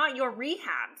we are not your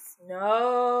rehabs.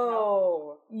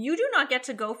 No. You do not get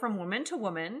to go from woman to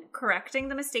woman, correcting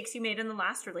the mistakes you made in the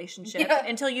last relationship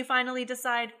until you finally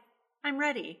decide, I'm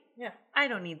ready. Yeah. I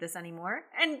don't need this anymore.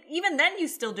 And even then you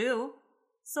still do.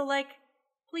 So like,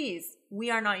 please,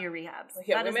 we are not your rehabs.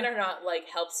 Yeah, women are not like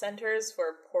help centers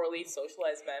for poorly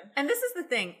socialized men. And this is the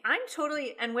thing. I'm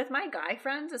totally, and with my guy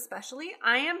friends especially,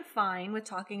 I am fine with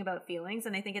talking about feelings.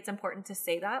 And I think it's important to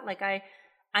say that. Like I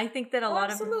think that a lot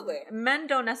of men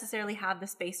don't necessarily have the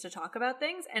space to talk about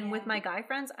things. And with my guy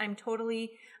friends, I'm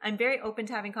very open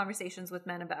to having conversations with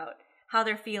men about how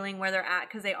they're feeling, where they're at,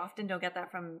 because they often don't get that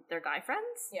from their guy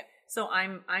friends. Yeah. So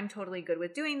I'm totally good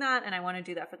with doing that, and I want to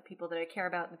do that for the people that I care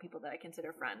about and the people that I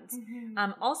consider friends.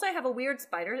 Mm-hmm. Also, I have a weird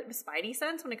spidey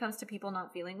sense when it comes to people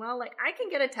not feeling well. Like, I can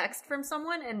get a text from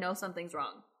someone and know something's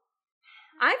wrong.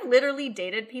 I've literally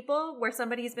dated people where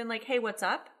somebody's been like, hey, what's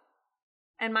up?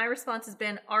 And my response has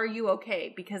been, are you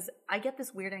okay? Because I get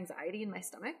this weird anxiety in my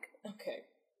stomach. Okay.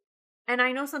 And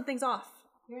I know something's off.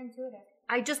 You're intuitive.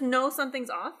 I just know something's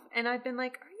off, and I've been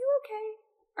like, are you okay?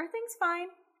 Are things fine?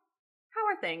 How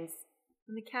are things?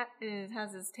 And the cat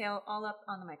has his tail all up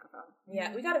on the microphone.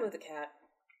 Yeah, we gotta move the cat.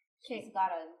 Okay. He's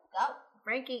gotta go.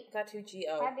 Frankie. Got to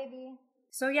G-O. Hi, baby.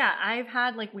 So yeah, I've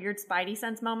had like weird spidey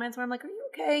sense moments where I'm like, are you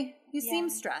okay? You seem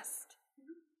stressed.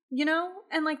 You know?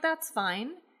 And like, that's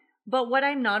fine. But what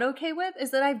I'm not okay with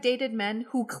is that I've dated men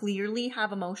who clearly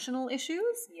have emotional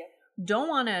issues, don't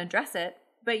want to address it,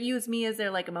 but use me as their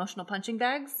like emotional punching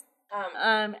bags.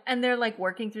 And they're like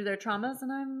working through their traumas,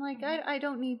 and I'm like, I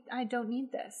don't need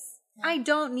this. Yeah. I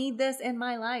don't need this in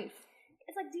my life.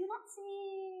 It's like, do you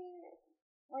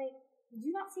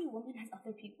not see women as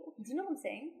other people? Do you know what I'm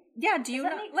saying? Yeah, do you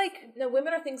not no,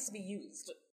 women are things to be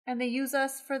used. And they use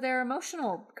us for their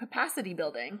emotional capacity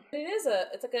building. It is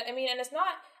it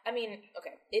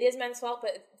is men's fault,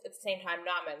 but at the same time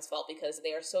not men's fault, because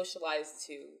they are socialized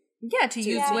to Yeah, to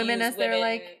use women as their,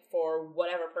 like... for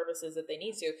whatever purposes that they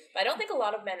need to. But I don't think a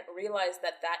lot of men realize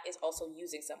that that is also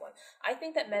using someone. I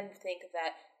think that men think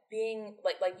that being,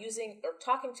 like using or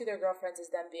talking to their girlfriends is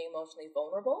them being emotionally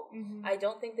vulnerable. Mm-hmm. I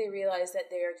don't think they realize that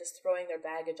they are just throwing their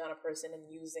baggage on a person and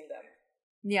using them.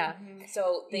 Yeah. Mm-hmm.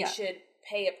 So they should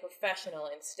pay a professional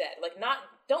instead. Like,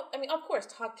 of course,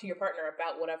 talk to your partner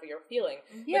about whatever you're feeling,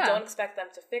 but don't expect them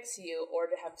to fix you or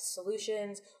to have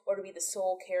solutions or to be the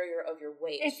sole carrier of your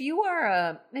weight. If you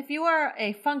are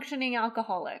a functioning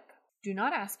alcoholic, do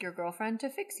not ask your girlfriend to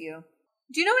fix you.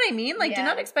 Do you know what I mean? Like, do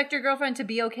not expect your girlfriend to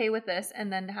be okay with this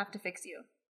and then have to fix you.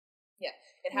 Yeah.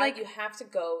 You have to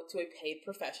go to a paid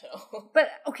professional. But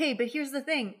here's the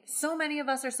thing. So many of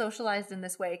us are socialized in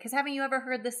this way. Because haven't you ever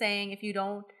heard the saying, if you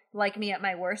don't like me at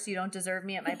my worst, you don't deserve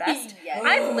me at my best? Yes.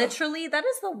 I've literally, that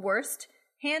is the worst,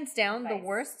 hands down, the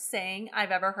worst saying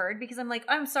I've ever heard. Because I'm like,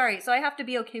 I'm sorry. So I have to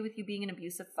be okay with you being an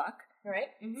abusive fuck. Right.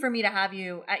 For me to have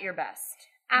you at your best.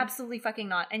 Absolutely fucking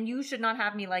not. And you should not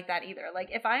have me like that either. Like,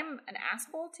 if I'm an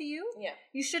asshole to you,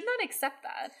 you should not accept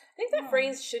that. I think that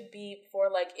phrase should be for,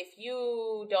 like, if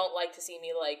you don't like to see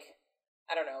me, like,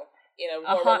 I don't know, in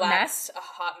a more relaxed, a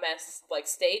hot mess, like,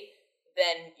 state,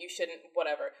 then you shouldn't,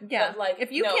 whatever. Yeah. But, like,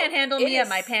 if you can't handle me at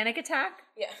my panic attack,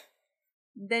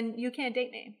 then you can't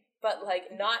date me. But, like,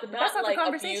 not like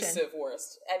abusive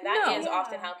worst. And that is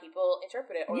often how people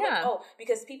interpret it. Or like,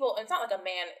 because people, it's not like a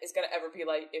man is going to ever be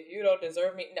like, if you don't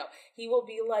deserve me. No. He will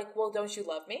be like, well, don't you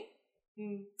love me?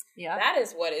 Yeah. That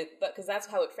is what it, because that's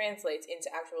how it translates into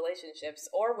actual relationships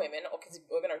or women, or because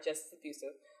women are just as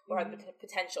abusive or have the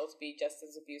potential to be just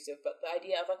as abusive. But the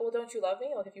idea of like, well, don't you love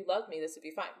me? Like, if you love me, this would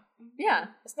be fine.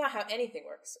 Yeah. That's not how anything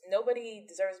works. Nobody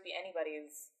deserves to be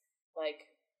anybody's, like,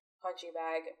 punching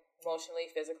bag, emotionally,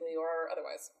 physically, or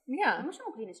otherwise. Yeah.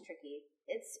 Emotional pain is tricky.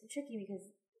 It's tricky because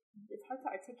it's hard to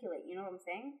articulate, you know what I'm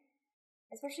saying?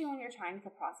 Especially when you're trying to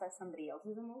process somebody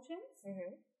else's emotions.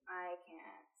 Mm-hmm. I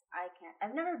can't.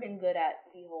 I've never been good at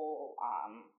the whole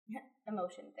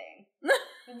emotion thing.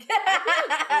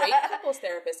 Great couples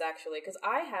therapist, actually, because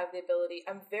I have the ability,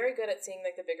 I'm very good at seeing,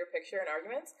 like, the bigger picture in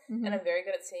arguments, and I'm very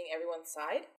good at seeing everyone's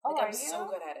side. Like, I'm so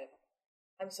good at it.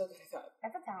 I'm so good at that.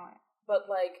 That's a talent. But,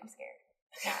 like... I'm scared.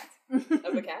 Cat.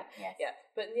 Of a cat? Yes. Yeah.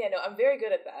 But, yeah, no, I'm very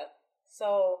good at that.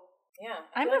 So, yeah.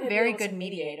 I'm a very good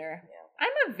mediator. Yeah.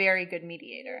 I'm a very good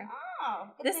mediator. Oh.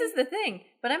 This is the thing.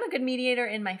 But I'm a good mediator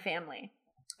in my family.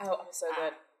 Oh, I'm so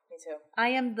good. Me too. I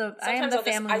am the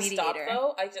family mediator. I stop,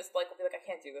 though. I just, like, will be like, I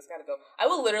can't do this. Gotta go. I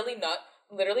will literally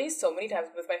so many times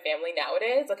with my family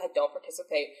nowadays, like, I don't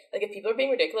participate. Like, if people are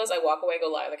being ridiculous, I walk away and go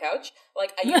lie on the couch.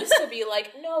 Like, I used to be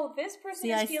like, no, this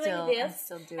person is feeling this,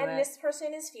 and this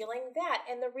person is feeling that.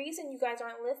 And the reason you guys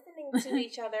aren't listening to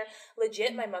each other,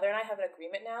 legit, my mother and I have an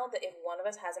agreement now that if one of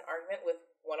us has an argument with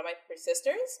one of my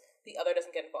sisters, the other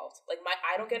doesn't get involved. Like,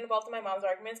 I don't get involved in my mom's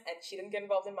arguments, and she doesn't get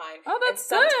involved in mine. Oh, that's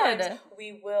good. Sometimes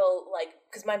we will, like,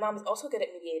 because my mom is also good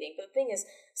at mediating, but the thing is,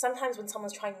 sometimes when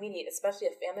someone's trying to mediate, especially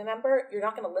a family member, you're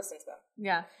not going to listen to them.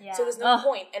 Yeah. So there's no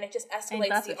point, and it just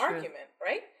escalates the argument,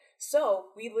 right?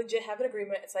 So we legit have an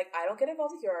agreement. It's like, I don't get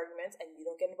involved with your arguments, and you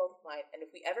don't get involved with mine. And if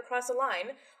we ever cross a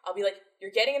line, I'll be like,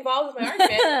 you're getting involved with my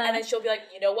argument, and then she'll be like,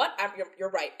 you know what?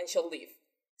 You're right, and she'll leave.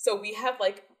 So we have,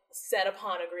 like, set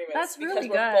upon agreements. That's really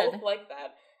because we're both like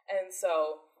that. And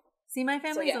so, see, my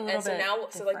family's a little bit different.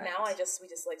 Now we just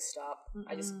like stop.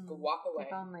 I just walk away.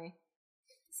 If only.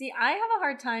 See, I have a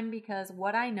hard time because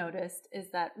what I noticed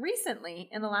is that recently,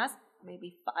 in the last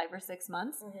maybe 5 or 6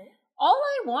 months, all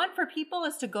I want for people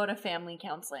is to go to family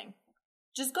counseling.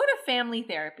 Just go to family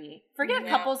therapy. Forget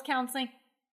couples counseling.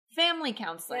 Family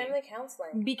counseling. Family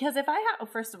counseling. Because if I have,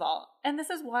 first of all, and this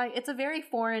is why it's a very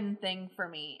foreign thing for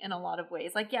me in a lot of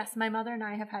ways. Like, yes, my mother and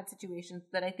I have had situations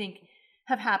that I think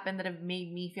have happened that have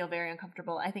made me feel very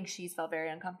uncomfortable. I think she's felt very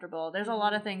uncomfortable. There's a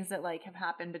lot of things that, like, have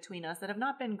happened between us that have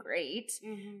not been great.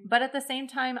 But at the same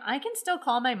time, I can still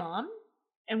call my mom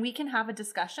and we can have a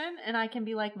discussion and I can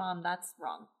be like, Mom, that's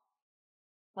wrong.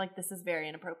 Like, this is very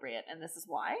inappropriate and this is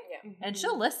why. Yeah. And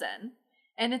she'll listen.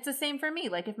 And it's the same for me.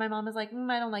 Like, if my mom is like,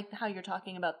 I don't like how you're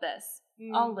talking about this,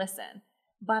 I'll listen.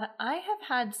 But I have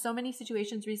had so many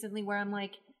situations recently where I'm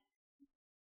like,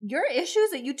 your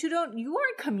issues that you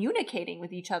aren't communicating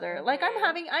with each other. Like,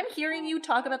 I'm hearing you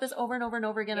talk about this over and over and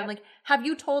over again. I'm like, have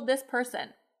you told this person?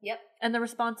 Yep. And the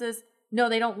response is, no,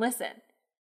 they don't listen.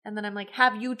 And then I'm like,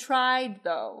 have you tried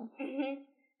though?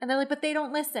 And they're like, but they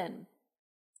don't listen.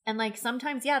 And like,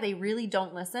 sometimes, they really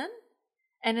don't listen.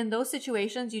 And in those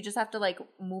situations, you just have to, like,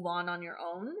 move on your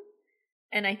own.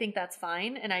 And I think that's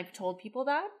fine. And I've told people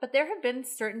that. But there have been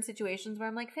certain situations where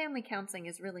I'm like, family counseling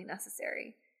is really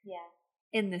necessary. Yeah.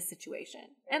 In this situation.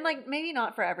 And, like, maybe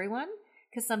not for everyone.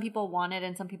 because some people want it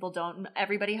and some people don't.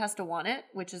 Everybody has to want it,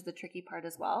 which is the tricky part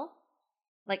as well.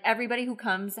 Like everybody who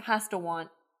comes has to want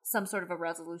some sort of a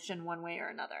resolution one way or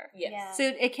another. Yes. Yeah.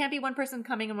 So it can't be one person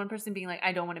coming and one person being like,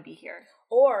 I don't want to be here.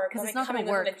 Or because it's coming, not going coming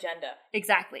to with work. an agenda.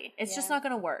 Exactly. It's just not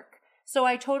going to work. So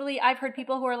I've heard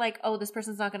people who are like, oh, this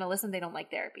person's not going to listen. They don't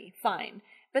like therapy. Fine.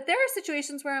 But there are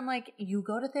situations where I'm like, you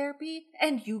go to therapy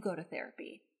and you go to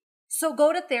therapy. So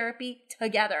go to therapy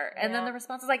together. And then the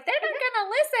response is like, they're not going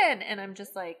to listen. And I'm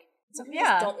just like, Some people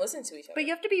just don't listen to each other. But you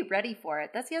have to be ready for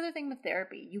it. That's the other thing with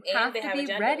therapy. You have to be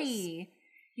agendas. ready.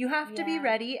 You have to be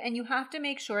ready, and you have to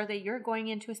make sure that you're going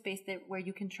into a space where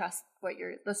you can trust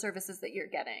the services that you're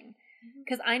getting.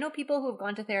 Because I know people who have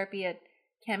gone to therapy at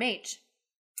CAMH,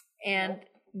 and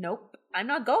nope, I'm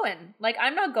not going. Like,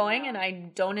 I'm not going, and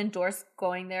I don't endorse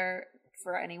going there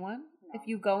for anyone. No. If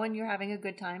you go and you're having a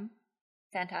good time,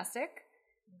 fantastic.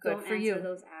 Good for you. Don't answer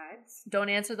those ads. Don't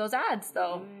answer those ads,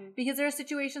 though. Because there are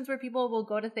situations where people will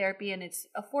go to therapy and it's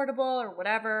affordable or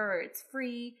whatever, or it's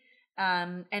free.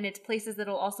 And it's places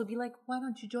that'll also be like, why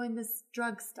don't you join this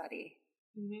drug study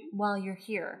while you're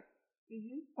here?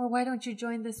 Or why don't you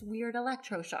join this weird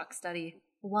electroshock study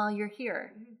while you're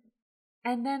here?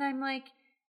 And then I'm like,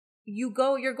 you're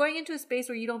going into a space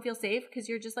where you don't feel safe because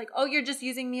you're just like, oh, you're just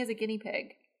using me as a guinea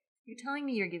pig. You're telling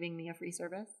me you're giving me a free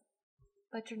service,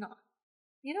 but you're not.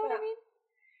 You know what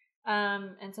I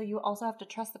mean? And so you also have to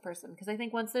trust the person, because I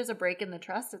think once there's a break in the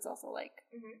trust, it's also like,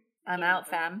 I'm out,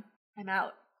 fam. I'm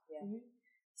out. Yeah.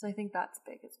 So I think that's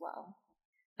big as well.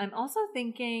 I'm also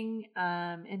thinking,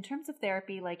 in terms of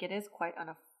therapy, like it is quite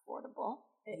unaffordable.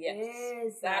 It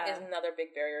is. That is another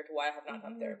big barrier to why I have not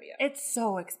done therapy yet. It's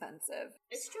so expensive.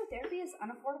 It's true. Therapy is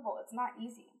unaffordable. It's not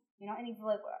easy. You know, and you feel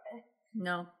like,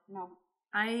 no.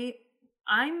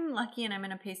 I'm lucky, and I'm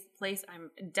in a place, I'm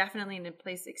definitely in a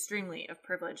place extremely of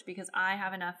privilege, because I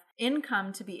have enough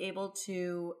income to be able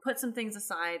to put some things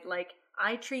aside. Like,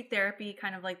 I treat therapy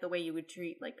kind of like the way you would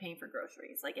treat like paying for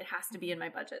groceries. Like, it has to be in my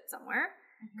budget somewhere,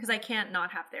 because I can't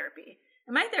not have therapy.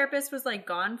 And my therapist was like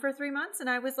gone for 3 months, and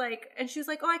I was like, and she was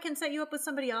like, oh, I can set you up with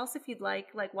somebody else if you'd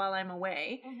like while I'm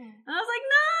away. And I was like,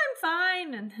 no, I'm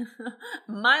fine. And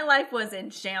my life was in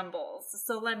shambles.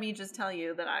 So let me just tell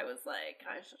you that I was like,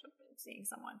 I should have been seeing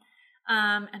someone.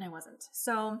 And I wasn't.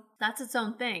 So that's its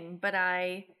own thing. But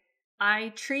I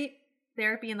treat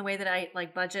therapy in the way that I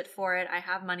like budget for it. I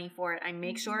have money for it. I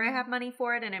make sure I have money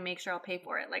for it, and I make sure I'll pay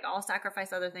for it. Like, I'll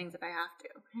sacrifice other things if I have to.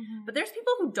 But there's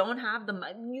people who don't have the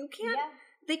money.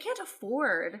 They can't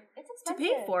afford to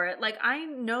pay for it. Like, I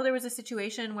know there was a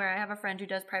situation where I have a friend who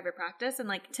does private practice, and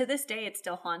like to this day it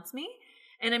still haunts me.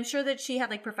 And I'm sure that she had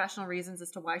like professional reasons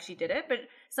as to why she did it, but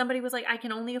somebody was like, I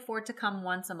can only afford to come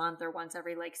once a month or once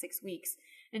every like 6 weeks.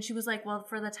 And she was like, well,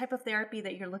 for the type of therapy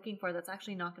that you're looking for, that's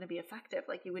actually not going to be effective.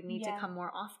 Like, you would need to come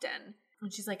more often.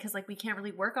 And she's like, because like we can't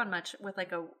really work on much with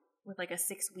like a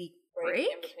 6 week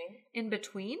break in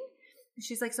between.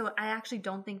 She's like, so I actually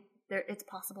don't think it's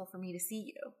possible for me to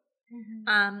see you.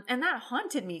 And that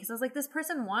haunted me, because I was like, this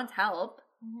person wants help.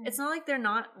 It's not like they're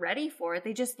not ready for it.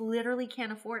 They just literally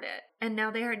can't afford it. And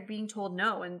now they are being told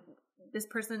no. And this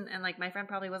person, and like my friend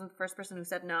probably wasn't the first person who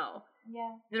said no. Yeah.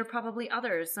 There are probably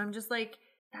others. So I'm just like,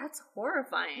 that's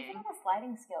horrifying. Even on a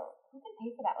sliding scale, who can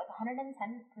pay for that? Like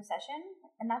 110 per session?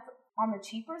 And that's on the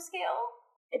cheaper scale?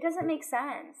 It doesn't make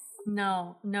sense.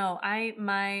 No.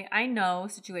 I know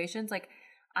situations. Like,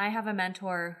 I have a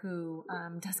mentor who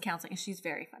does counseling, and she's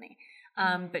very funny.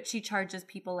 But she charges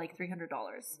people like $300.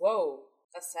 Whoa.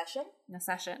 A session? A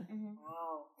session.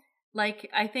 Wow. Like,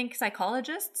 I think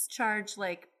psychologists charge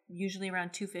like usually around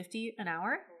 $250 an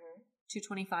hour,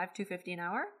 $225, $250 an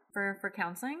hour for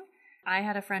counseling. I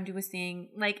had a friend who was seeing,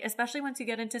 like, especially once you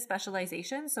get into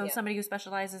specialization, so somebody who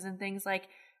specializes in things like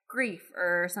grief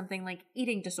or something like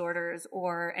eating disorders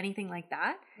or anything like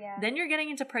that, then you're getting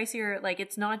into pricier, like,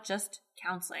 it's not just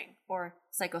counseling or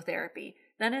psychotherapy.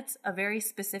 Then it's a very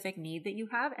specific need that you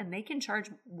have, and they can charge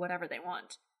whatever they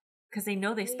want, because they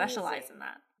know they specialize in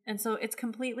that. And so it's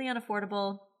completely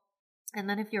unaffordable. And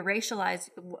then if you're racialized,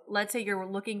 let's say you're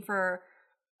looking for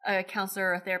a counselor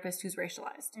or a therapist who's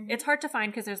racialized. It's hard to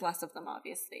find because there's less of them,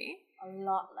 obviously. A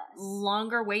lot less.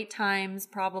 Longer wait times,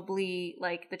 probably.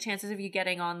 Like, the chances of you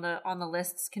getting on the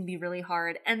lists can be really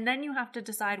hard. And then you have to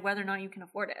decide whether or not you can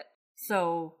afford it.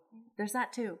 So there's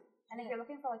that too. And if you're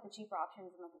looking for like the cheaper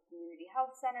options in like a community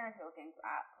health center, if you're looking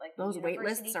at like those wait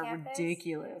lists are campus,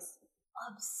 ridiculous.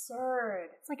 Absurd.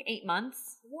 It's like 8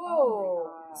 months. Whoa.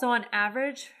 So on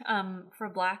average, for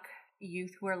Black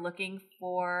youth who are looking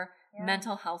for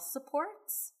mental health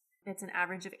supports, it's an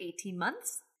average of 18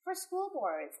 months. For school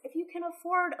boards, if you can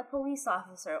afford a police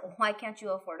officer, why can't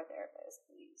you afford a therapist,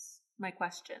 please? my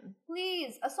question.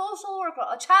 Please, a social worker,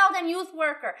 a child and youth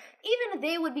worker, even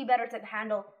they would be better to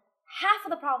handle half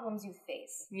of the problems you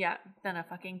face. Yeah, than a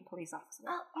fucking police officer.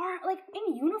 Or, like,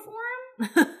 in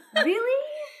uniform? Really?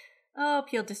 Oh,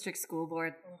 Peel District School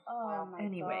Board. Oh, my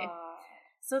Anyway. God.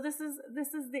 So this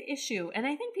is the issue. And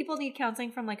I think people need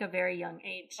counseling from, like, a very young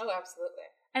age. Oh, absolutely.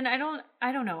 And I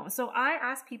don't know. So I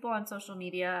asked people on social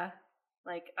media,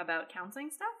 like, about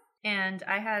counseling stuff. And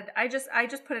I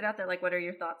just put it out there, like, what are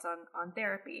your thoughts on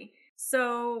therapy?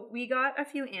 So we got a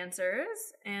few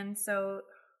answers. And so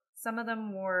some of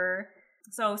them were,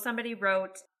 so somebody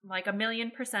wrote, like,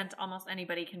 1,000,000% almost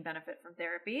anybody can benefit from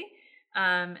therapy.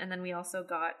 And then we also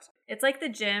got, it's like the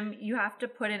gym, you have to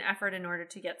put in effort in order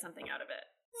to get something out of it.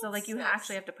 So, like, you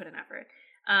actually have to put in effort.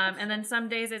 And then some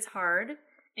days it's hard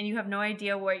and you have no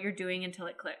idea what you're doing until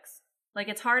it clicks. Like,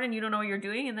 it's hard and you don't know what you're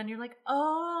doing, and then you're like,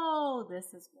 oh,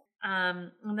 this is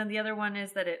and then the other one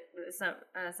is that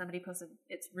somebody posted,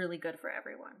 it's really good for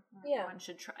everyone. Yeah. Everyone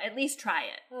should at least try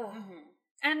it.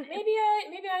 And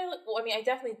I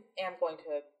definitely am going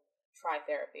to try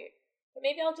therapy. But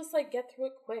maybe I'll just, like, get through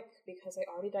it quick because I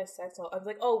already dissect all. I was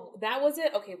like, oh, that was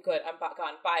it? Okay, good. I'm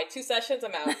gone. Bye. 2 sessions,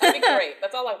 I'm out. That'd be great.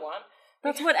 That's all I want.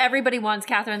 That's what everybody wants,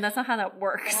 Catherine. That's not how that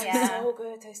works. I'm so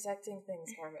good at dissecting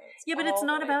things, Carmen. Yeah, but it's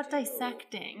not about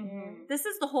dissecting. Mm-hmm. This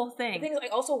is the whole thing. The thing is, I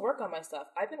also work on my stuff.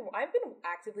 I've been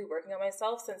actively working on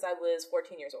myself since I was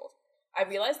 14 years old. I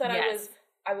realized that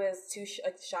I was too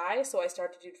shy, so I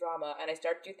started to do drama, and I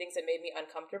started to do things that made me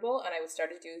uncomfortable, and I would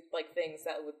start to do, like, things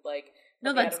that would, like,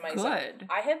 no, that's good.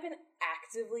 I have been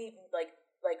actively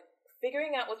like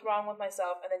figuring out what's wrong with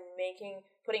myself, and then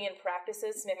putting in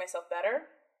practices to make myself better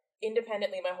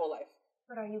independently my whole life.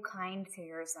 But are you kind to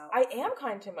yourself? I am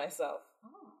kind to myself.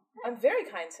 Oh, I'm very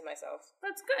kind to myself.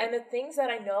 That's good. And the things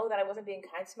that I know that I wasn't being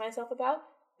kind to myself about,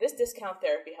 this discount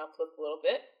therapy helped with a little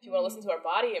bit. If you want to listen to our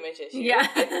body image issue,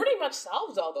 it pretty much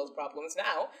solves all those problems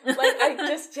now. Like, I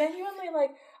just genuinely, like,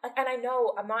 and I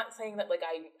know, I'm not saying that, like,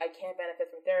 I can't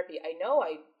benefit from therapy. I know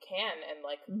I can, and,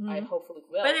 like, I hopefully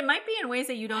will. But it might be in ways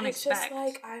that you don't expect. It's just,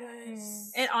 like, I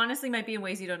don't... It honestly might be in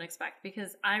ways you don't expect,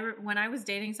 because when I was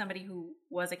dating somebody who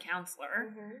was a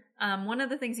counselor, one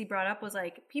of the things he brought up was,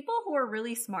 like, people who are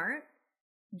really smart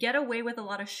get away with a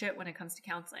lot of shit when it comes to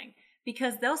counseling.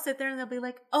 Because they'll sit there and they'll be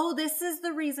like, oh, this is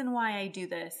the reason why I do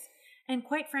this. And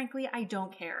quite frankly, I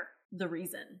don't care the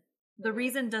reason. The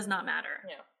reason does not matter.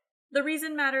 Yeah. The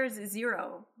reason matters is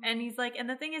 0. And he's like, and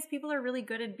the thing is, people are really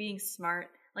good at being smart.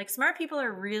 Like, smart people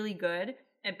are really good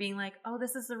at being like, oh,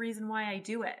 this is the reason why I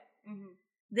do it. Mm-hmm.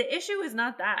 The issue is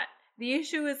not that. The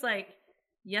issue is, like,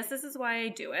 yes, this is why I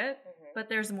do it, but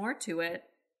there's more to it.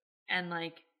 And,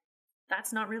 like,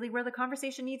 that's not really where the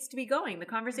conversation needs to be going. The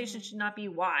conversation should not be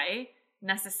why,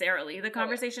 necessarily. The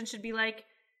conversation should be like,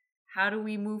 how do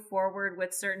we move forward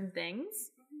with certain things?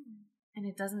 And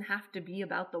it doesn't have to be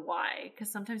about the why. Because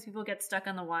sometimes people get stuck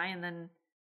on the why and then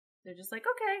they're just like,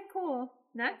 okay, cool,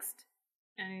 next.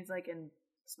 And he's like, and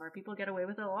smart people get away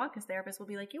with it a lot because therapists will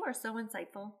be like, you are so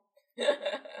insightful.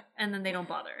 And then they don't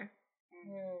bother.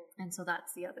 And so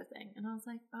that's the other thing. And I was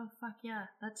like, oh, fuck yeah,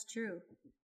 that's true.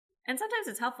 And sometimes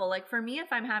it's helpful. Like, for me,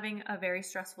 if I'm having a very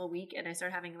stressful week and I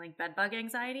start having, like, bed bug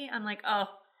anxiety, I'm like, oh,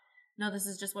 no, this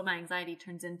is just what my anxiety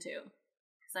turns into.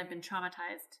 Because I've been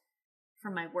traumatized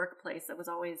from my workplace that was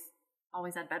always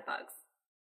had bed bugs.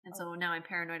 And so now I'm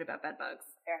paranoid about bed bugs.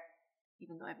 Fair.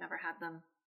 Even though I've never had them.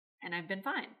 And I've been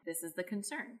fine. This is the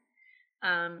concern.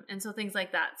 And so things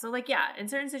like that. So, like, yeah, in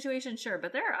certain situations, sure.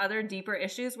 But there are other deeper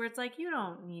issues where it's like, you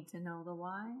don't need to know the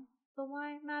why. The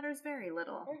why matters very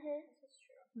little.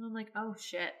 And I'm like, oh,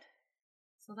 shit.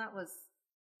 So that was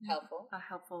helpful. A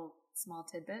helpful small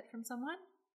tidbit from someone.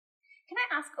 Can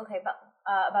I ask,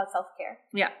 about self-care?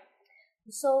 Yeah.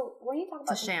 So when you talk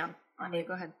about... It's a sham.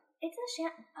 Go ahead. It's a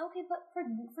sham. Okay, but for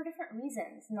different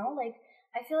reasons, no? Like,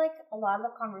 I feel like a lot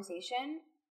of the conversation,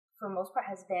 for the most part,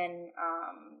 has been,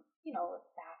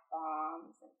 bath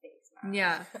bombs and face masks.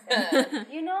 Yeah.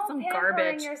 Some pampering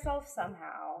garbage. Yourself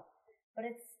somehow. But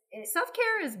it's...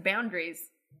 Self-care is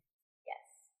boundaries.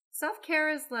 Self-care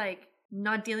is, like,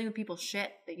 not dealing with people's shit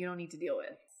that you don't need to deal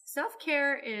with.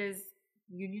 Self-care is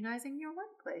unionizing your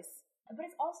workplace. But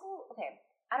it's also,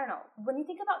 I don't know. When you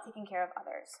think about taking care of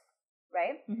others,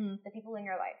 right? The people in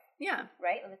your life. Yeah.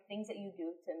 Right? The things that you do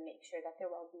to make sure that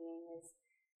their well-being is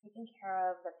taken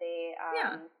care of, that they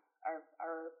are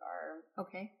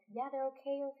okay. Yeah, they're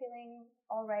okay, you're feeling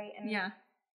all right. And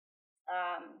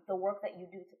the work that you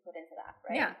do to put into that,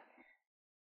 right? Yeah.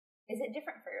 Is it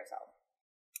different for yourself?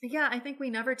 Yeah, I think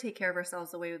we never take care of ourselves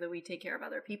the way that we take care of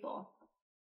other people.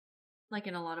 Like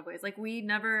in a lot of ways, like we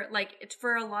never, like it's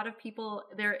for a lot of people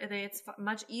it's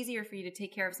much easier for you to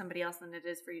take care of somebody else than it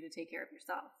is for you to take care of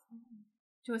yourself,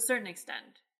 to a certain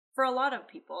extent. For a lot of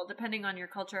people, depending on your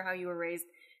culture, how you were raised,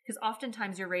 because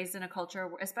oftentimes you're raised in a culture,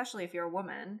 especially if you're a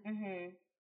woman,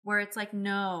 where it's like,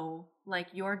 no, like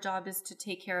your job is to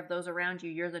take care of those around you.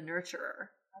 You're the nurturer.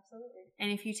 Absolutely.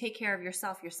 And if you take care of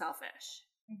yourself, you're selfish.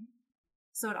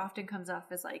 So it often comes off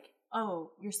as like,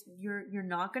 oh, you're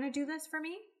not going to do this for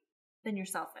me, then you're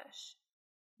selfish.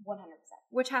 100%.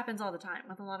 Which happens all the time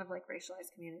with a lot of like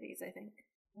racialized communities, I think.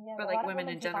 Yeah, but like women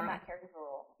in general. take on that caregiver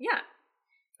role. Yeah.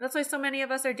 That's why so many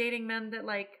of us are dating men that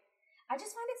like I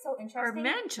just find it so interesting. Or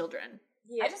man children.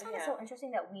 Yeah, I just find it so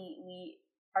interesting that we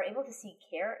are able to see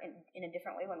care in a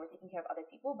different way when we're taking care of other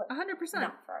people, but 100%.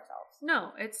 Not for ourselves.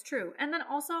 No, it's true. And then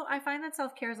also I find that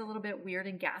self-care is a little bit weird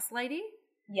and gaslighty.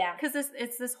 Yeah. Because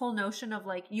it's this whole notion of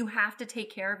like you have to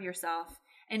take care of yourself,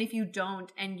 and if you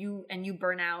don't and you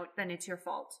burn out, then it's your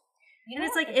fault. And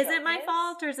it's like, is it my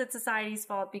fault or is it society's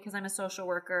fault because I'm a social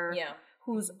worker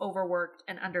who's overworked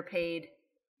and underpaid,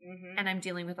 and I'm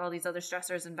dealing with all these other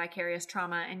stressors and vicarious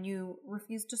trauma, and you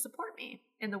refuse to support me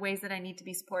in the ways that I need to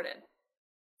be supported?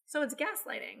 So it's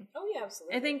gaslighting. Oh yeah,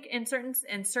 absolutely. I think in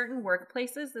certain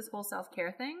workplaces, this whole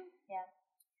self-care thing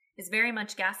is very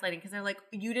much gaslighting, because they're like,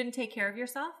 you didn't take care of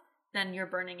yourself, then you're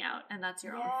burning out, and that's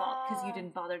your own fault because you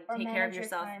didn't bother to take care of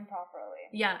yourself. Manage your time properly.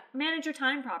 Yeah, manage your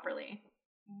time properly.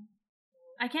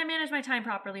 I can't manage my time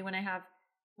properly when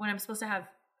I'm supposed to have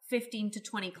 15 to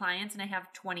 20 clients and I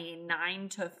have 29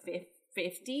 to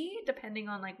 50, depending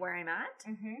on like where I'm at.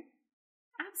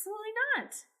 Absolutely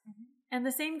not. And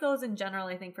the same goes in general,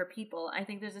 I think, for people. I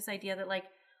think there's this idea that like,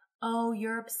 oh,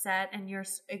 you're upset and you're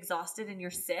exhausted and you're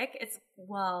sick. It's,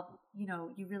 well, you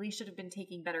know, you really should have been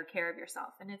taking better care of yourself.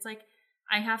 And it's like,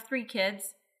 I have 3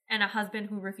 kids and a husband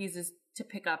who refuses to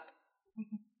pick up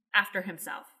after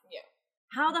himself. Yeah.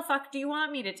 How the fuck do you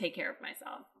want me to take care of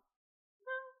myself?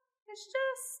 Well,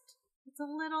 it's a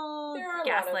little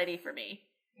gaslighty for me.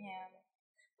 Yeah.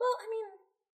 Well, I mean,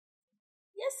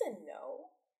 yes and no.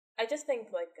 I just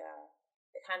think like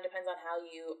it kind of depends on how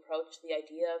you approach the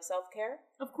idea of self-care.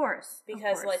 Of course.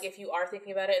 Because like if you are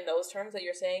thinking about it in those terms that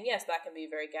you're saying, yes, that can be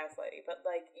very gaslighty. But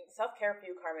like self-care for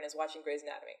you, Carmen, is watching Grey's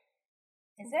Anatomy.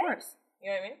 Is it? Of course.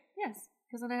 You know what I mean? Yes.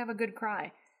 Because then I have a good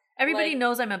cry. Everybody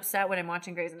knows I'm upset when I'm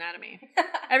watching Grey's Anatomy.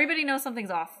 Everybody knows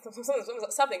something's off.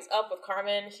 Something's up with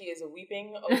Carmen. She is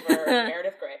weeping over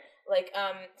Meredith Grey. Like,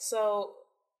 so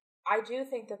I do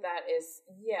think that is,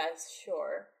 yes,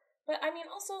 sure. But I mean,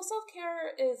 also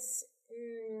self-care is,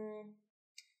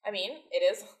 I mean, it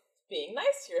is being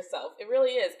nice to yourself. It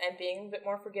really is. And being a bit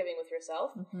more forgiving with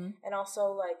yourself. And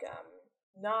also like,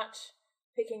 not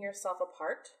picking yourself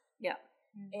apart. Yeah.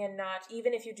 And not,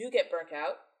 even if you do get burnt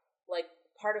out, like,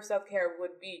 part of self-care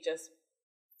would be just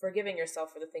forgiving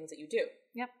yourself for the things that you do.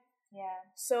 Yep. Yeah.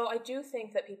 So I do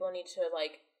think that people need to,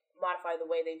 like, modify the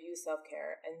way they view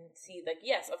self-care and see, like,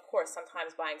 yes, of course,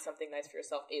 sometimes buying something nice for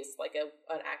yourself is, like,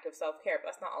 an act of self-care,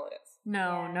 but that's not all it is.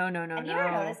 No. Have you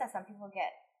ever noticed that some people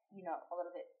get, you know, a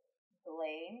little bit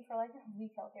blamed for, like,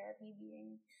 retail therapy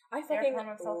being... I fucking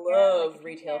love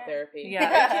retail therapy. Yeah.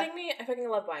 Are you kidding me? I fucking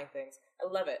love buying things. I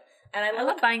love it. And I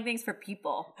love buying things for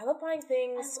people. I love buying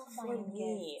things for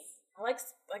me. I like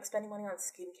spending money on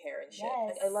skincare and shit.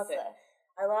 Yes. I love it.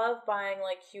 I love buying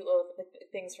like cute little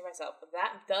things for myself.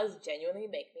 That does genuinely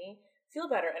make me feel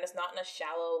better, and it's not in a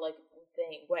shallow like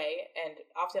way. And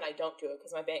often I don't do it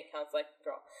because my bank account's like,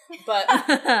 girl. But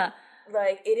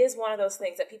like it is one of those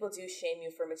things that people do shame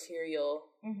you for material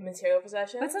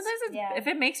possessions. But sometimes if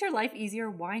it makes your life easier,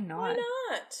 why not? Why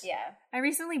not? Yeah. I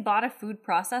recently bought a food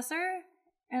processor,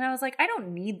 and I was like, I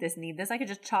don't need this. I could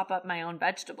just chop up my own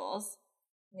vegetables.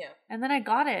 Yeah. And then I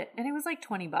got it, and it was like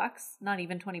 $20, not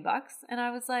even $20. And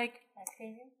I was like, that's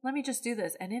crazy. Let me just do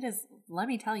this. And it is, let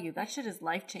me tell you, that shit is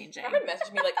life-changing. Someone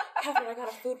messaged me like, Catherine, I got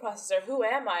a food processor. Who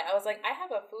am I? I was like, I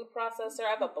have a food processor. I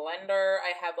have a blender.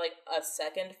 I have like a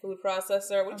second food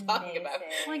processor. What are you talking about?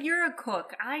 Like, you're a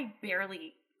cook. I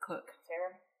barely cook.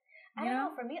 Fair. I don't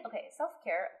know. For me, okay,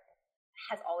 self-care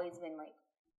has always been like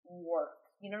work.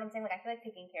 You know what I'm saying? Like, I feel like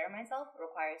taking care of myself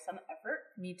requires some effort.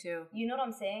 Me too. You know what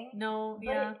I'm saying? No, but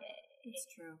yeah. It's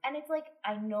true. And it's like,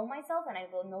 I know myself and I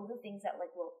will know the things that like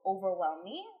will overwhelm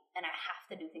me, and I have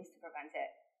to do things to prevent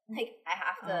it. Like, I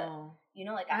have to, you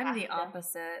know, like I'm the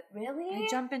opposite. Really? I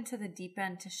jump into the deep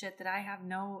end to shit that I have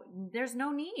there's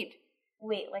no need.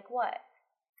 Wait, like what?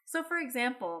 So for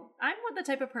example, I'm the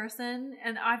type of person,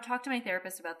 and I've talked to my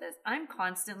therapist about this, I'm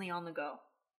constantly on the go.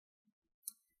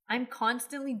 I'm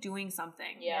constantly doing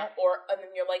something. Yeah. And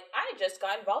then you're like, I just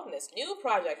got involved in this new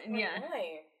project. Yeah.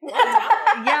 Why?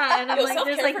 Yeah, And I'm like,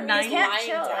 there's like 9. Can't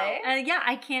chill, eh? And yeah,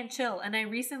 I can't chill. And I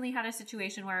recently had a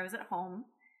situation where I was at home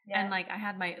and like I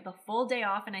had the full day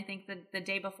off. And I think the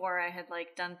day before I had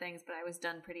like done things, but I was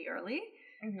done pretty early.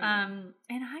 Mm-hmm. And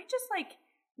I just like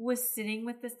was sitting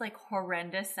with this like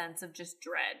horrendous sense of just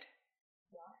dread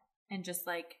and just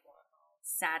like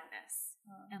sadness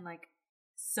and like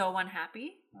so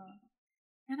unhappy.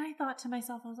 And I thought to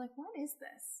myself, I was like, what is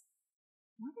this?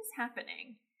 What is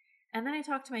happening? And then I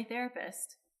talked to my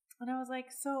therapist and I was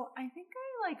like, so I think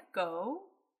I like go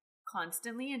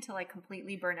constantly until I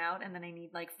completely burn out. And then I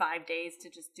need like 5 days to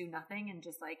just do nothing and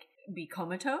just like be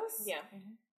comatose. Yeah.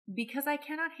 Because I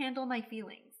cannot handle my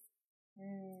feelings.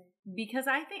 Because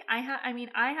I think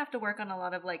I have to work on a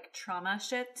lot of like trauma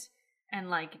shit and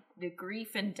like the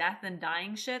grief and death and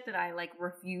dying shit that I like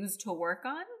refuse to work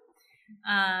on.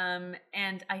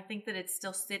 And I think that it's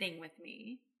still sitting with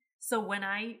me. So when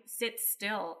I sit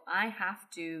still, I have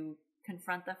to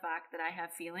confront the fact that I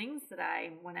have feelings that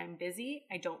when I'm busy,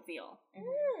 I don't feel.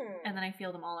 And then I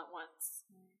feel them all at once.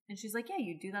 And she's like, yeah,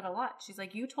 you do that a lot. She's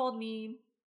like, you told me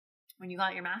when you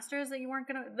got your master's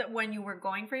that when you were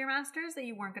going for your master's that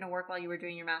you weren't going to work while you were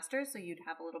doing your master's. So you'd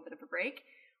have a little bit of a break.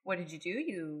 What did you do?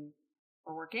 You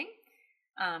were working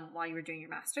while you were doing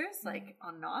your master's, like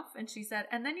on and off. And she said,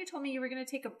 and then you told me you were going to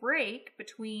take a break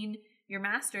between your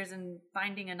master's and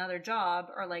finding another job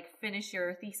or like finish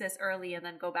your thesis early and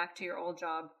then go back to your old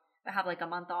job but have like a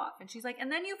month off. And she's like,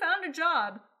 and then you found a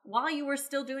job while you were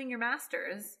still doing your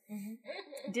master's,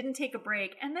 didn't take a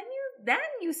break. And then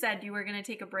you said you were going to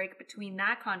take a break between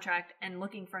that contract and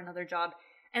looking for another job.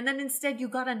 And then instead you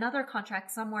got another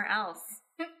contract somewhere else.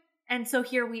 And so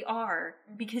here we are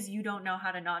because you don't know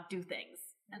how to not do things.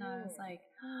 And I was like,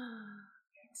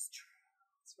 it's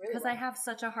true. Because I have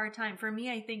such a hard time. For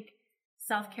me, I think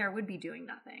self-care would be doing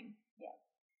nothing. Yeah.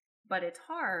 But it's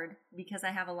hard because I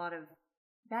have a lot of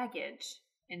baggage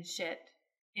and shit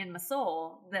in my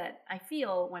soul that I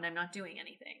feel when I'm not doing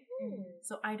anything.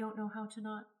 So I don't know how to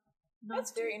not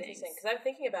That's very interesting because I'm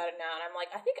thinking about it now and I'm like,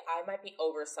 I think I might be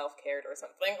over self-cared or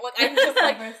something. Like I'm just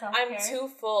like, I'm too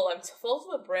full. I'm full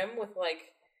to the brim with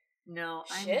like, no,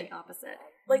 shit. I'm the opposite.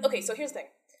 Like, okay, so here's the thing.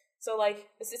 So like,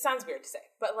 it sounds weird to say,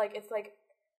 but like, it's like,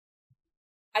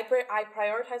 I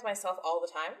prioritize myself all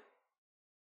the time.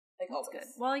 Like, that's always. Good.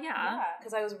 Well, yeah.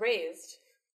 Because I was raised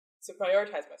to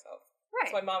prioritize myself. Right.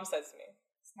 So my mom says to me,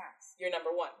 snacks. You're number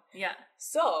one. Yeah.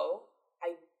 So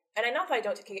and I not that I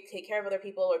don't take care of other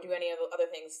people or do any of the other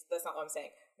things. That's not what I'm saying.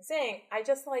 I'm saying I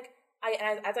just like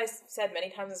as I said many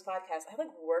times in this podcast, I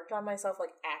like worked on myself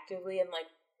like actively and like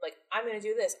I'm gonna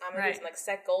do this, I'm gonna do this, and like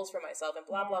set goals for myself and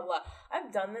blah blah blah.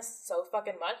 I've done this so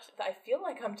fucking much that I feel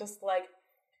like I'm just like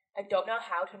I don't know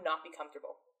how to not be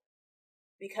comfortable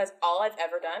because all I've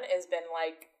ever done is been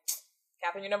like,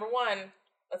 Catherine, you're number one.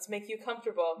 Let's make you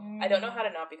comfortable. I don't know how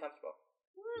to not be comfortable.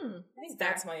 I think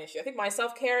that's my issue. I think my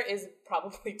self-care is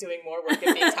probably doing more work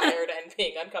and being tired and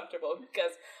being uncomfortable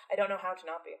because I don't know how to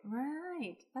not be.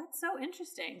 Right. That's so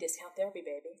interesting. Discount therapy,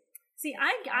 baby. See,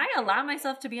 I allow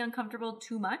myself to be uncomfortable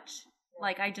too much.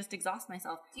 Like, I just exhaust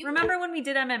myself. Remember when we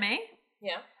did MMA?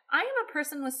 Yeah. I am a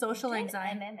person with social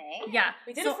anxiety. MMA? Yeah.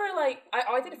 We did it for like,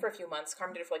 I did it for a few months.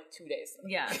 Carmen did it for like 2 days.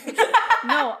 Yeah.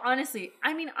 No, honestly.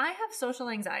 I mean, I have social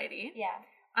anxiety. Yeah.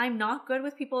 I'm not good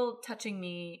with people touching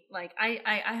me. Like, I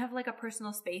have like a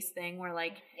personal space thing where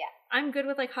like, I'm good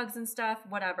with like hugs and stuff,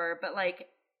 whatever. But like,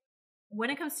 when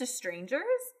it comes to strangers,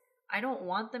 I don't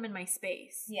want them in my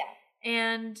space. Yeah.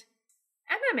 And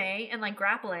MMA and like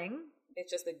grappling, it's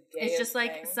just it's just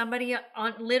like thing. Somebody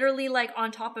literally like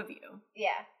on top of you.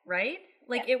 Yeah. Right?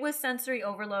 Like it was sensory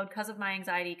overload because of my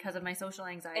anxiety, because of my social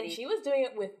anxiety. And she was doing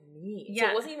it with me. Yeah.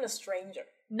 So it wasn't even a stranger.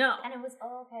 No. And it was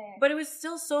okay. But it was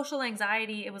still social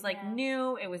anxiety. It was like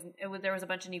new. It was there was a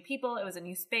bunch of new people. It was a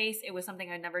new space. It was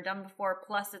something I'd never done before.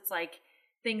 Plus it's like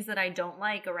things that I don't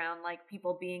like around like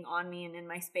people being on me and in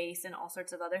my space and all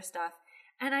sorts of other stuff.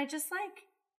 And I just like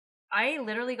I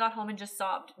literally got home and just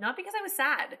sobbed. Not because I was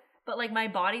sad, but like my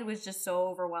body was just so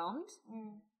overwhelmed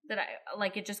that I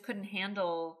like it just couldn't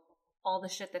handle all the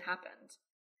shit that happened.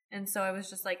 And so I was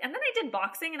just like, and then I did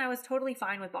boxing and I was totally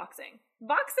fine with boxing.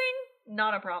 Boxing,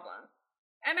 not a problem.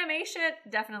 MMA shit,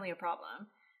 definitely a problem.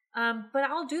 But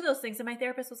I'll do those things. And my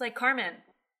therapist was like, Carmen,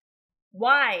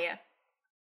 why?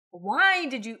 Why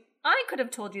did you? I could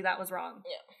have told you that was wrong.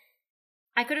 Yeah.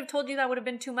 I could have told you that would have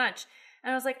been too much.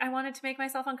 And I was like, I wanted to make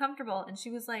myself uncomfortable. And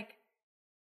she was like,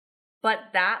 but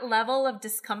that level of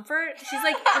discomfort, she's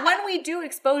like, when we do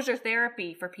exposure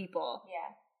therapy for people,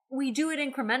 we do it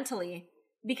incrementally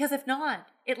because if not,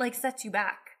 it like sets you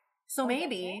back. So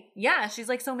maybe, she's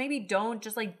like, so maybe don't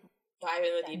just like dive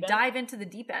into the deep end. Dive into the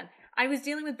deep end. I was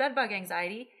dealing with bedbug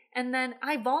anxiety. And then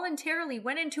I voluntarily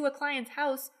went into a client's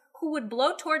house who would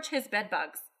blowtorch his bed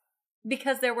bugs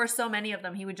because there were so many of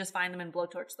them. He would just find them and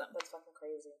blowtorch them. That's fucking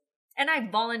crazy. And I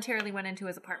voluntarily went into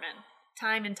his apartment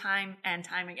time and time and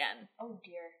time again. Oh,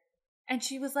 dear. And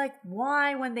she was like,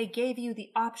 why, when they gave you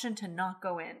the option to not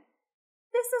go in?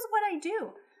 This is what I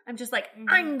do. I'm just like,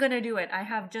 I'm going to do it. I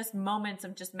have just moments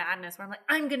of just madness where I'm like,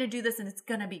 I'm going to do this and it's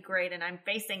going to be great. And I'm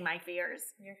facing my fears.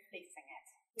 You're facing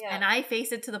it. Yeah. And I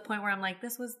face it to the point where I'm like,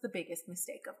 this was the biggest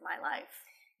mistake of my life.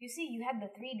 You see, you had the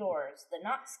 3 doors. The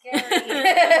not scary,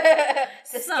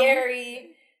 the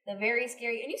scary, the very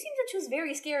scary. And you seem to choose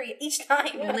very scary each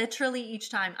time. Literally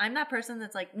each time. I'm that person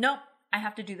that's like, nope, I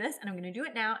have to do this and I'm going to do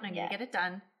it now and I'm going to get it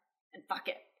done and fuck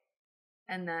it.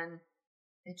 And then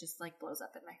it just like blows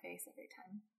up in my face every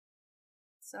time.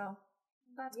 So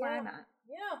that's where I'm at.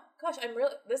 Yeah. Gosh, I'm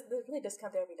really, this really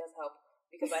discount therapy does help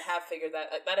because I have figured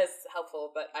that is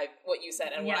helpful, but what you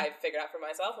said and what I've figured out for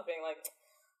myself of being like,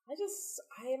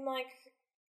 I am like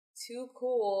too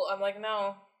cool. I'm like,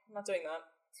 no, I'm not doing that.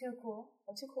 Too cool.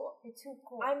 I'm too cool. You're too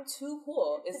cool. I'm too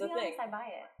cool is to the be thing. honest, I buy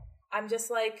it. I'm just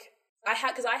like,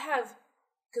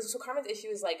 so Carmen's issue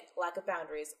is like lack of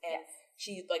boundaries and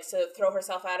she likes to throw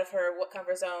herself out of her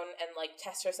comfort zone and like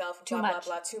test herself and blah, blah,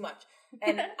 blah, too much.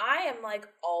 And I am like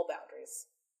all boundaries.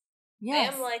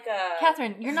 Yes. I am like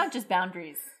Catherine, you're not just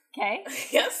boundaries, okay?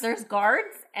 Yes. There's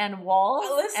guards and walls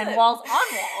Listen. and walls on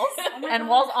walls and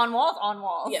walls on walls on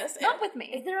walls. Yes. Not with me.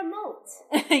 Is there a moat?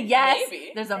 Yes.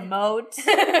 Maybe. There's a moat.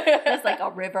 There's like a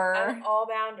river. I'm all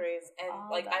boundaries. And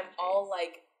All I'm all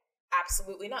like,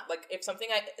 absolutely not. Like if something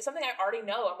I already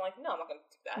know, I'm like, no, I'm not going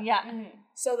to do that. Yeah. Mm-hmm.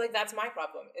 So like that's my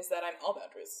problem is that I'm all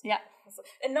boundaries. Yeah.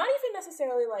 And not even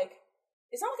necessarily like,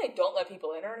 it's not like I don't let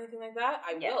people in or anything like that.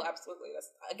 I will, absolutely. That's,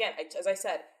 again, as I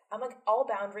said, I'm like all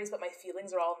boundaries, but my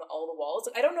feelings are all on all the walls.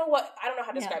 Like, I don't know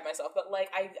how to describe myself, but like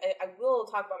I will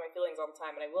talk about my feelings all the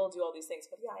time and I will do all these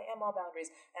things. But yeah, I am all boundaries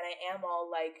and I am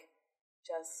all like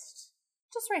just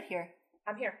right here.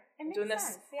 I'm here. I'm makes doing this.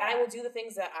 sense, And I will do the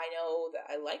things that I know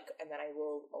that I like and then I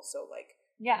will also like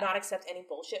not accept any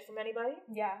bullshit from anybody.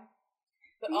 Yeah.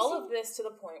 But all of this to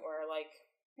the point where like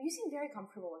you seem very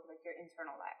comfortable with like your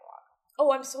internal dialogue.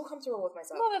 Oh, I'm so comfortable with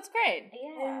myself. Well, that's great.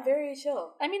 Yeah. I'm very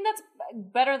chill. I mean, that's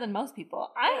better than most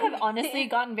people. I have honestly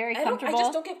gotten very comfortable. I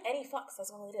just don't give any fucks. That's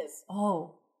all it is.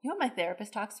 Oh, you know what my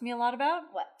therapist talks to me a lot about?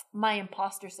 What? My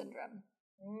imposter syndrome.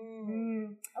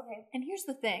 Okay. And here's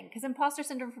the thing, because imposter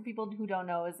syndrome, for people who don't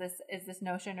know, is this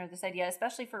notion or this idea,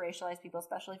 especially for racialized people,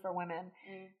 especially for women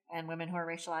and women who are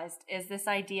racialized, is this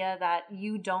idea that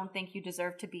you don't think you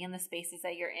deserve to be in the spaces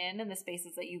that you're in and the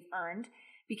spaces that you've earned,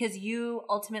 because you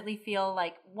ultimately feel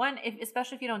like,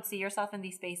 especially if you don't see yourself in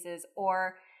these spaces,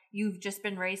 or you've just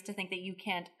been raised to think that you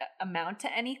can't amount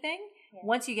to anything. Yeah.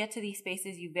 Once you get to these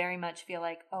spaces, you very much feel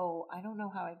like, oh, I don't know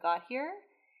how I got here.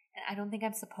 And I don't think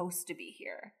I'm supposed to be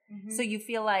here. Mm-hmm. So you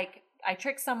feel like I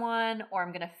tricked someone or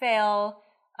I'm going to fail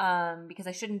because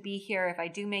I shouldn't be here if I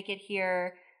do make it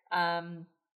here. And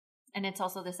it's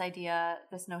also this idea,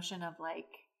 this notion of like,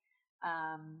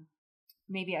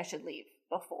 maybe I should leave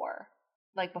before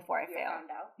I fail.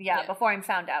 Found out. Yeah, before I'm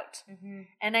found out. Mm-hmm.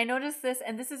 And I noticed this,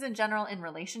 and this is in general in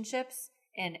relationships,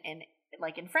 in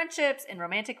friendships, in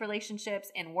romantic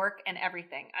relationships, in work and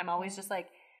everything. I'm always just like,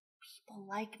 people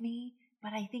like me.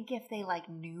 But I think if they like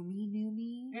knew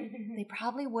me, they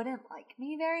probably wouldn't like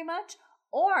me very much.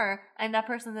 Or I'm that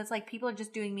person that's like, people are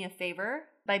just doing me a favor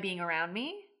by being around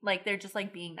me. Like they're just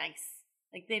like being nice.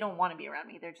 Like they don't want to be around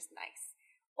me. They're just nice.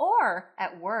 Or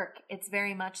at work, it's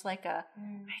very much like I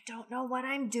don't know what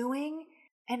I'm doing.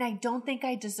 And I don't think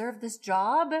I deserve this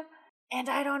job. And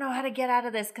I don't know how to get out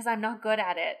of this because I'm not good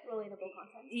at it. Relatable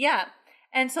content. Yeah.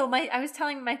 And so I was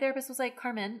telling my therapist was like,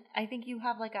 Carmen, I think you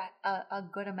have like a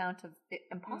good amount of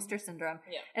imposter syndrome.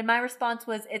 Yeah. And my response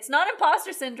was, it's not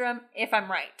imposter syndrome if I'm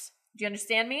right. Do you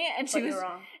understand me? And she was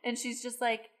wrong. And she's just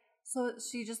like, so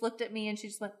she just looked at me and she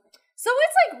just went, so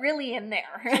it's like really in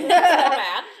there.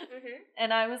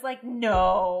 And I was like,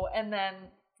 no. And then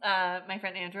my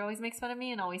friend Andrew always makes fun of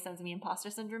me and always sends me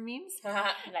imposter syndrome memes.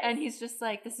 Nice. And he's just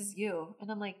like, this is you.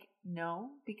 And I'm like,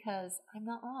 no, because I'm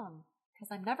not wrong.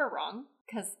 Because I'm never wrong.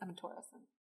 Because I'm a Taurus.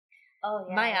 Oh,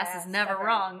 yeah. My ass is never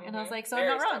wrong. Mm-hmm. And I was like, so Very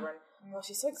I'm not stubborn. wrong. Well,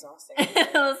 she's so exhausting.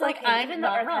 I was like, I'm even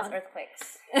not the Earth wrong. has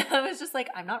earthquakes. I was just like,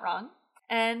 I'm not wrong.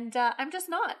 And I'm just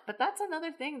not. But that's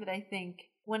another thing that I think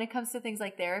when it comes to things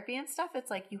like therapy and stuff, it's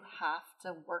like you have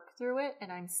to work through it.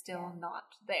 And I'm still not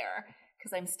there.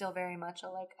 Because I'm still very much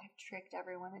like, I've tricked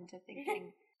everyone into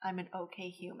thinking I'm an okay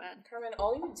human. Carmen,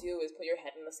 all you do is put your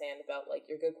head in the sand about, like,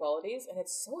 your good qualities, and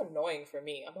it's so annoying for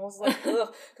me. I'm always like,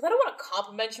 ugh, because I don't want to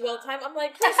compliment you all the time. I'm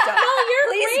like, please don't. No,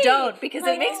 you're Please great. don't, because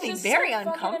Like, it makes me very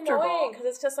uncomfortable. Because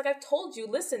it's just like, I've told you,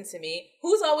 listen to me.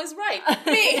 Who's always right?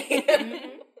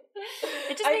 Me.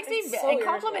 It just makes me, so and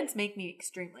compliments make me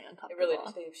extremely uncomfortable. It really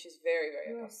does. She's very, very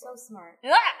You're uncomfortable. so smart.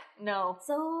 No.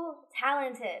 So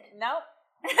talented. Nope.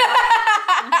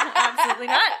 Absolutely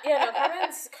not. Yeah, no,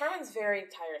 Carmen's very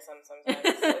tiresome sometimes.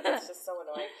 Like, it's just so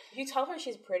annoying. If you tell her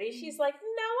she's pretty, she's like,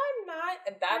 no, I'm not.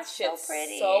 And that shit's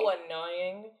so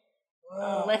annoying.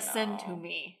 Listen to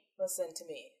me. Listen to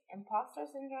me. Imposter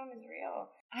syndrome is real.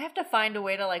 I have to find a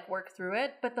way to like work through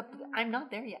it, but I'm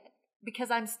not there yet.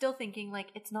 Because I'm still thinking, like,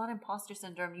 it's not imposter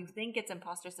syndrome. You think it's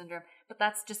imposter syndrome, but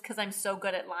that's just because I'm so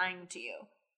good at lying to you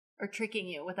or tricking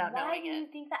you without knowing it. Why do you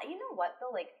think that? You know what,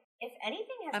 though? Like, if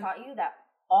anything has taught you that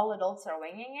all adults are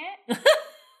winging it,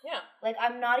 yeah. Like,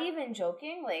 I'm not even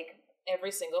joking. Like,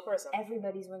 every single person.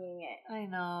 Everybody's winging it. I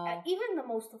know. Even the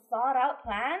most thought out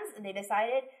plans, they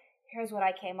decided, here's what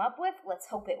I came up with, let's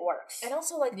hope it works. And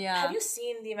also, like, have you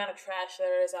seen the amount of trash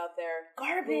there is out there?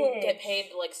 Garbage. Who get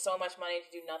paid, like, so much money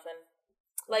to do nothing.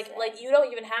 Like you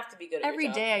don't even have to be good at Every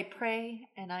your job. day I pray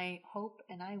and I hope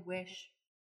and I wish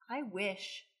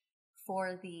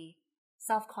for the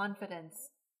self-confidence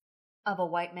of a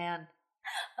white man.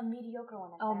 A mediocre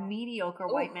one. Mediocre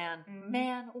white man. Mm-hmm.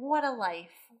 Man, what a life.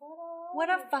 What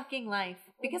a fucking life.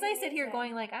 Because I sit here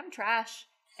going like, I'm trash.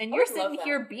 And you're sitting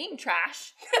here being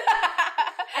trash.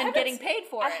 And getting paid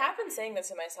for it. I have been saying this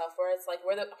to myself where it's like,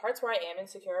 where the parts where I am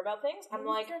insecure about things, I'm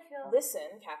like,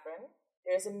 listen, Catherine,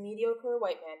 there's a mediocre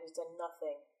white man who's done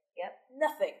nothing. Yep.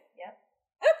 Nothing. Yep.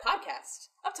 I have a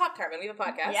podcast. Up top, Carmen, we have a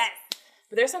podcast. Yes.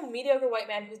 But there's some mediocre white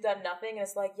man who's done nothing, and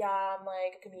it's like, yeah, I'm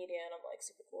like a comedian, I'm like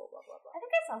super cool, blah, blah, blah. I think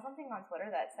I saw something on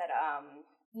Twitter that said,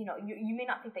 you know, you may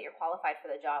not think that you're qualified for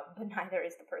the job, but neither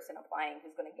is the person applying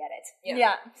who's going to get it.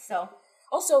 Yeah. So.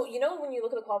 Also, you know, when you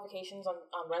look at the qualifications on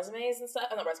resumes and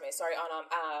stuff, not resumes, sorry, on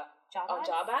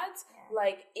job ads,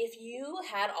 like, if you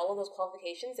had all of those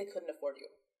qualifications, they couldn't afford you.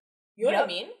 You know what I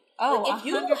mean? Oh, like, if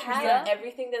you 100%. Had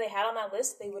everything that they had on that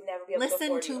list, they would never be able to afford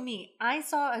you. Listen to me. I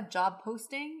saw a job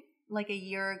posting like a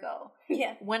year ago.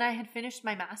 Yeah. When I had finished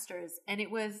my master's, and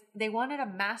it was, they wanted a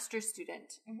master's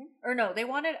student. Mm-hmm. Or no, they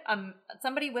wanted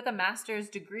somebody with a master's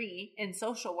degree in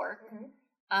social work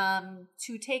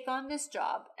to take on this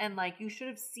job. And like, you should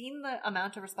have seen the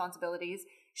amount of responsibilities.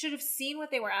 Should have seen what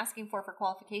they were asking for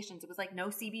qualifications. It was like, no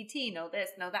CBT, no this,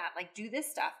 no that. Like, do this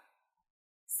stuff.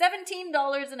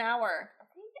 $17 an hour.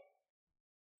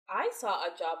 I saw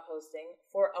a job posting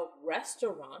for a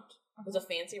restaurant. It was a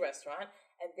fancy restaurant,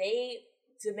 and they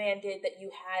demanded that you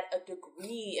had a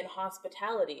degree in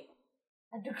hospitality.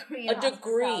 A degree.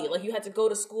 Like, you had to go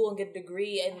to school and get a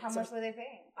degree. And how much were they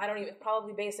paying? I don't even.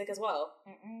 Probably basic as well.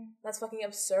 That's fucking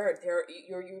absurd.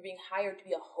 You're being hired to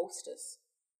be a hostess,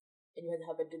 and you had to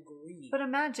have a degree. But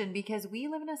imagine, because we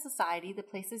live in a society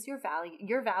that places your value.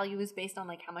 Your value is based on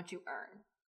like how much you earn.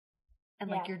 And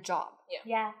like your job.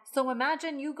 Yeah. So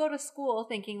imagine you go to school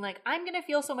thinking like, I'm going to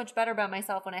feel so much better about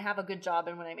myself when I have a good job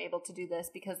and when I'm able to do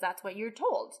this, because that's what you're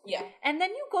told. Yeah. And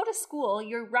then you go to school,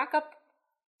 you rack up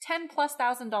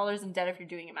 $10,000+ in debt if you're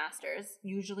doing a master's,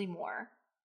 usually more.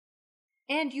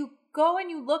 And you go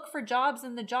and you look for jobs,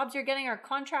 and the jobs you're getting are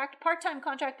part-time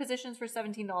contract positions for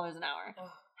 $17 an hour. Ugh.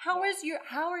 How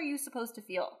are you supposed to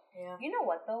feel? Yeah. You know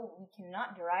what though? We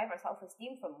cannot derive our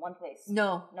self-esteem from one place.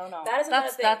 No. That is another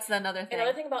thing. That's another thing.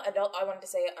 Another thing about adult, I wanted to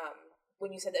say,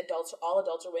 when you said that all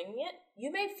adults are winging it,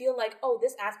 you may feel like, oh,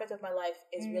 this aspect of my life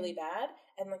is really bad,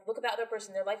 and like, look at that other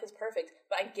person, their life is perfect.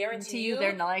 But I guarantee you,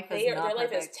 their life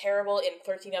is terrible in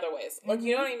 13 other ways. Like,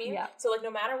 you know what I mean? Yeah. So like, no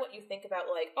matter what you think about,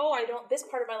 like, oh, this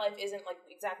part of my life isn't like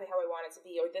exactly how I want it to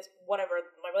be, or this whatever,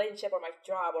 my relationship or my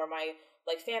job or my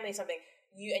like family, something.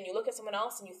 You look at someone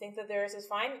else and you think that theirs is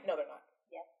fine. No, they're not.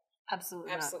 Yeah,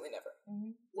 absolutely never.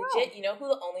 Legit, you know who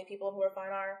the only people who are fine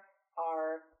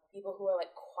are people who are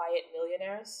like quiet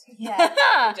millionaires.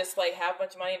 Yeah, who just like have a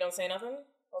bunch of money and don't say nothing.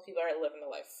 Well, people are living the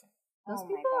life. Those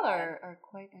people are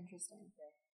quite interesting.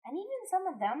 And even some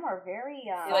of them are very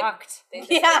fucked.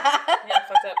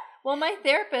 Fucked up. Well, my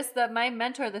therapist, my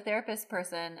mentor, the therapist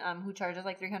person, who charges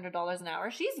like $300 an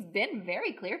hour, she's been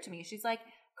very clear to me. She's like,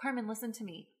 Carmen, listen to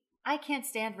me. I can't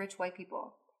stand rich white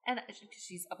people. And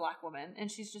she's a black woman,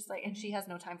 and she's just like, and she has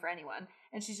no time for anyone.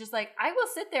 And she's just like, I will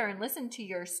sit there and listen to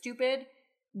your stupid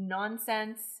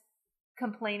nonsense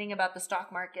complaining about the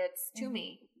stock markets to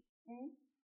me.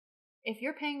 If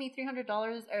you're paying me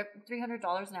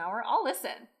 $300 an hour, I'll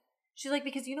listen. She's like,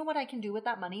 because you know what I can do with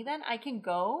that money then? I can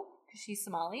go, because she's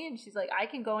Somali, and she's like, I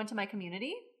can go into my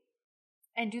community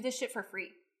and do this shit for free.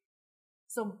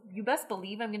 So you best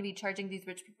believe I'm going to be charging these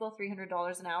rich people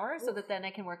 $300 an hour so that then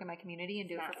I can work in my community and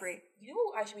do it for free. You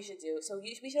know what we should do? So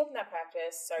we should open that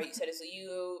practice. Sorry, you said it. So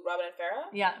you, Robin and Farah?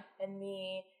 Yeah. And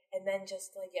me, and then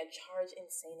just charge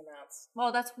insane amounts.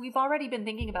 Well, we've already been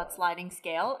thinking about sliding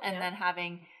scale and then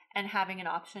having an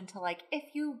option to if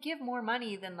you give more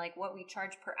money than what we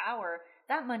charge per hour,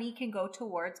 that money can go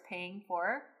towards paying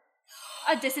for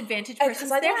a disadvantaged person's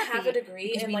therapy. Because I don't have a degree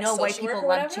because in we know white people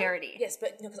love charity. Yes,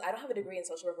 but because I don't have a degree in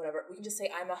social work, whatever, we can just say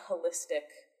I'm a holistic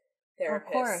therapist.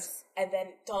 Of course. And then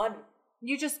done.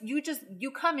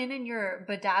 You come in your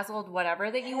bedazzled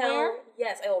whatever that you wear.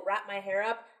 Yes, I will wrap my hair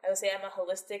up. I would say I'm a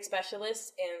holistic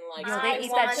specialist in they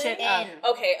eat that shit up.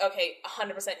 Okay,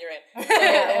 100% you're in. So,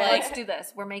 let's do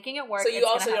this. We're making it work. So you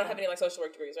also don't have any social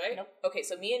work degrees, right? Nope. Okay,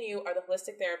 so me and you are the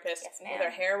holistic therapists with our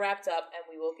hair wrapped up, and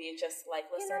we will be just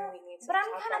listen, we need to. But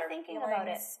I'm kind of thinking about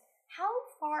it. How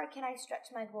far can I stretch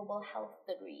my global health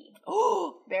degree?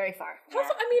 Oh, very far. Yeah.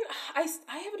 I mean,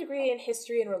 I have a degree in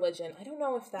history and religion. I don't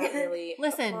know if that really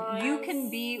Listen, applies. you can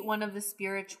be one of the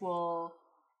spiritual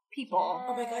people.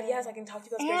 Oh my god, yes, I can talk to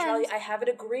you about spirituality. I have a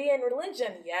degree in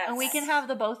religion, yes. And we can have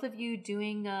the both of you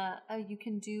doing, you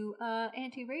can do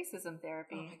anti-racism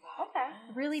therapy. Oh my god.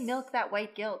 Okay. Really milk that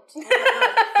white guilt. For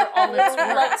all its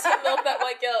worth. Let's milk that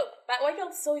white guilt. That white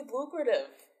guilt's so lucrative.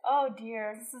 Oh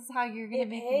dear. This is how you're going to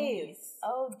make money.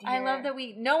 Oh dear. I love that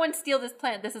no one steal this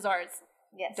plant. This is ours.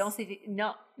 Yes. Don't see,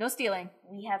 no stealing.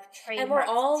 We have trademarks. And we're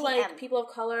all people of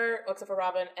color, except for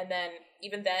Robin, and then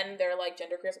even then they're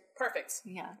genderqueer. Perfect.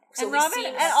 Yeah. So and Robin,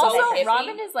 and so also hippie.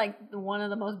 Robin is one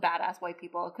of the most badass white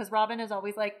people because Robin is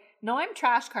always no, I'm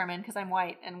trash, Carmen, because I'm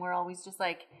white, and we're always just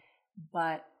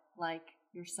but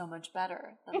you're so much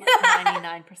better than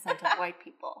 99% of white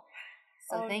people.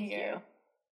 So thank you.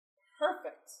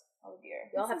 Perfect. Oh dear.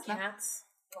 We all have cats.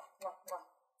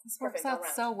 This works out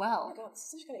so well. Oh my god, this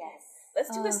is such a good idea. Let's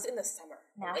do this in the summer.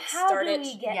 Now, how do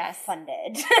we get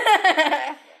funded?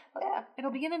 Yeah.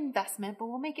 It'll be an investment, but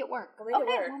we'll make it work.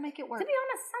 We'll make it work. To be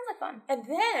honest, sounds like fun. And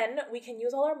then we can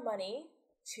use all our money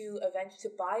to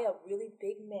buy a really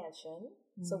big mansion.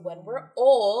 So when we're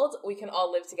old, we can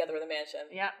all live together in the mansion.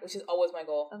 Yeah. Which is always my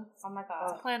goal. Oh my god.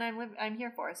 It's a plan I'm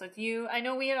here for. So it's you. I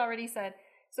know we had already said.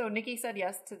 So Nikki said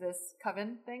yes to this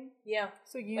coven thing. Yeah.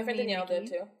 So you, my friend me, Danielle Nikki,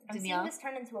 did too. I'm seeing this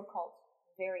turn into a cult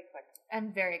very quick.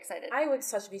 I'm very excited. I would be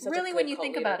such really a good when you cult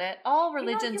think leader. about it, all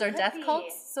religions you are could death be.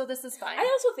 cults. So this is fine. I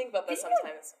also think about that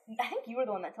sometimes. I think you were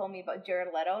the one that told me about Jared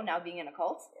Leto now being in a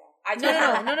cult.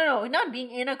 Yeah. No, not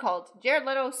being in a cult. Jared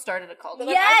Leto started a cult. But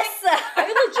Yes!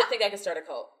 I legit think I could start a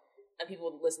cult, and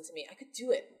people would listen to me. I could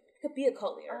do it. I could be a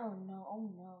cult leader. Oh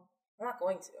no. I'm not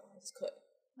going to. I just could.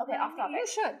 Okay, off topic. You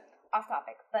should. Off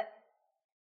topic, but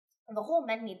the whole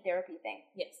men need therapy thing.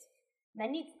 Yes.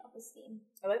 Men need self-esteem.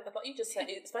 I thought you just said.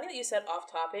 It's funny that you said off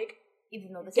topic.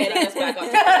 Even though this Getting is us back on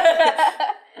topic.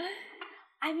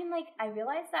 I mean, I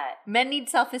realized that Men need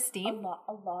self-esteem.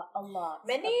 a lot.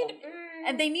 Men of need, them do.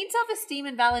 And they need self-esteem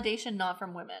and validation not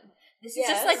from women. This Yes.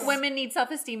 is Just like women need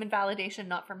self-esteem and validation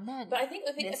not from men. But I think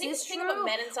the This thing is about true.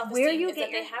 men and self-esteem Where you is get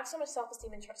that they your- have so much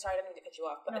self-esteem in sorry, I didn't mean to cut you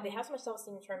off, but No. they have so much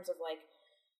self-esteem in terms of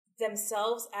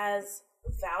themselves as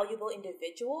valuable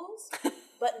individuals,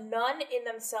 but none in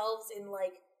themselves in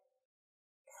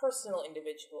personal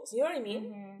individuals. You know what I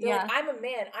mean? Mhm. They're Yeah. I'm a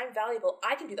man. I'm valuable.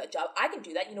 I can do that job. I can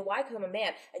do that. You know why? Because I'm a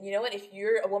man. And you know what? If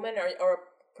you're a woman or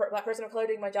a black person of color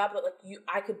doing my job,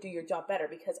 I could do your job better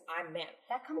because I'm a man.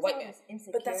 That comes White out man. as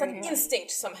insecurity. But that's instinct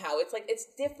somehow. It's it's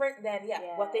different than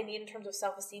Yeah. what they need in terms of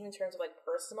self-esteem, in terms of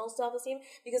personal self-esteem.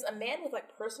 Because a man with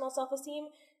personal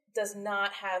self-esteem does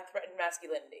not have threatened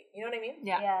masculinity. You know what I mean?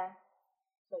 yeah. Yeah.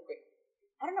 I agree.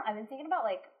 I don't know. I've been thinking about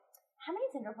how many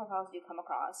Tinder profiles do you come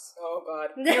across? Oh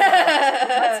God.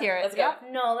 Let's hear it. Let's go.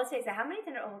 No, let's face it. How many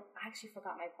Tinder? Oh, I actually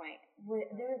forgot my point.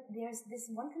 There's this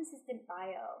one consistent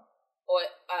bio.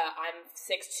 I'm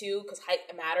 6'2" because height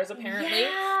matters apparently.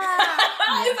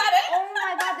 Yeah. Is that it? Oh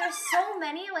my God, there's so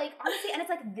many. Honestly, and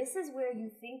it's this is where you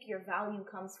think your value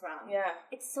comes from. Yeah.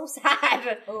 It's so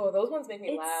sad. Oh, those ones make me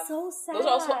It's laugh. so sad. Those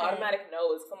are also automatic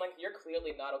no's. I'm you're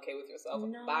clearly not okay with yourself.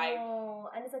 No. Bye.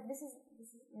 And it's this is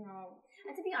no.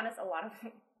 And to be honest, a lot of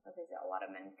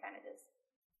men kind of just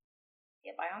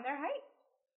get by on their height.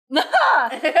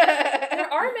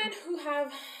 There are men who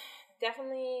have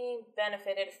definitely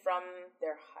benefited from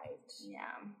their height.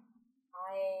 Yeah.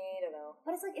 I don't know.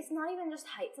 But it's not even just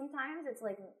height sometimes. It's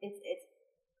it's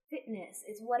fitness.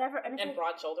 It's whatever. And it's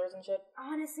broad shoulders and shit.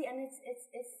 honestly, and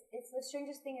it's the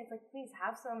strangest thing. It's please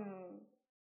have some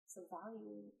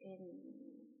value in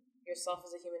yourself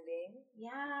as a human being.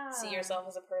 Yeah. See yourself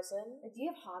as a person. Like, do you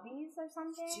have hobbies or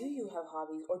something? Do you have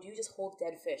hobbies, or do you just hold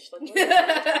dead fish? Like,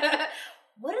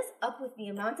 what is up with the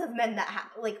amount of men that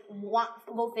want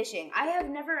to go fishing? I have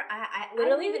never. I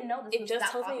literally didn't even know this. It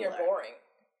just tells me you're boring.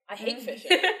 I hate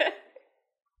fishing.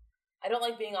 I don't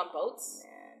like being on boats.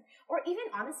 Or even,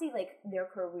 honestly, like, their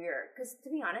career. Because,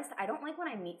 to be honest, I don't like when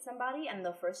I meet somebody and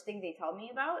the first thing they tell me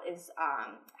about is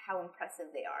how impressive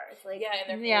they are. It's like... Yeah,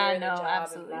 and their career and their job.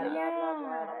 Absolutely. And blah, blah, blah,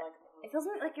 blah. I'm like, it feels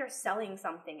like you're selling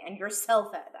something and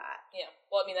yourself at that. Yeah.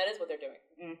 Well, I mean, that is what they're doing.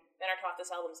 Men are taught to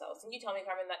sell themselves. Didn't you tell me,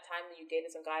 Carmen, that time that you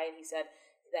dated some guy and he said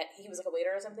that he was like a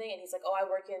waiter or something, and he's like, oh, I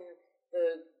work in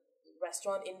the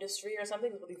restaurant industry or something.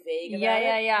 It was really vague about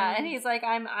it. Yeah. And he's like,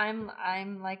 I'm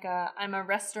a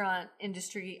restaurant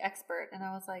industry expert. And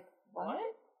I was like, what?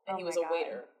 And he was a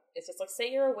waiter. It's just like,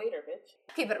 say you're a waiter, bitch.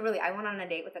 Okay, but really, I went on a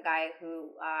date with a guy who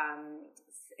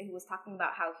was talking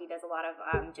about how he does a lot of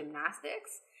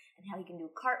gymnastics and how he can do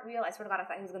a cartwheel. I swear to God, I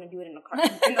thought he was going to do it in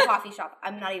the coffee shop.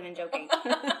 I'm not even joking. I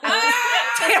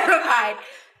was terrified.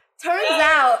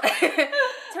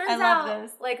 Turns out,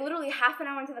 like, literally half an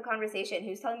hour into the conversation, he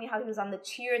was telling me how he was on the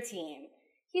cheer team.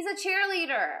 He's a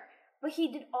cheerleader, but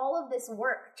he did all of this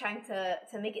work trying to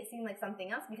make it seem like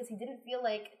something else because he didn't feel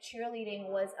like cheerleading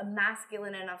was a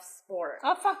masculine enough sport.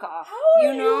 Oh, fuck off. How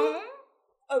you know?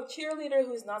 A cheerleader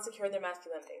who's not secure in their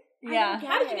masculinity. Yeah.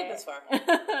 How did you get this far?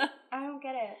 I don't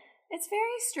get it. It's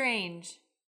very strange.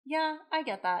 Yeah, I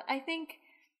get that. I think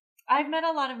I've met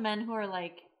a lot of men who are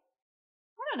like,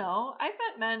 I don't know.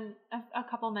 I've met a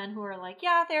couple men who are like,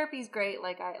 yeah, therapy's great.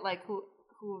 Like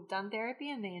who've done therapy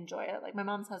and they enjoy it. Like my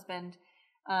mom's husband,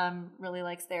 really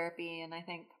likes therapy, and I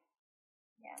think,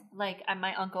 like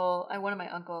my uncle, one of my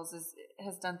uncles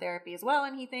has done therapy as well,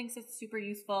 and he thinks it's super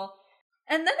useful.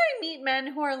 And then I meet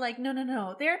men who are like, no,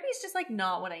 therapy is just like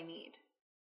not what I need.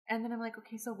 And then I'm like,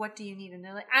 okay, so what do you need? And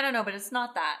they're like, I don't know, but it's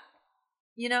not that.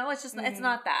 You know, it's just it's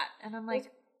not that. And I'm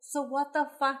like, so what the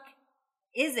fuck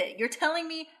is it? You're telling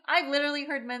me? I've literally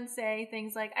heard men say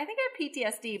things like, I think I have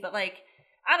PTSD, but like,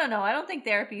 I don't know. I don't think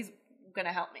therapy's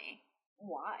gonna help me.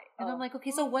 Why? And I'm like,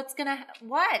 okay, so what's gonna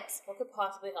what? What could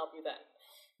possibly help you then?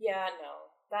 Yeah, no,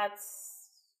 that's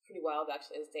pretty wild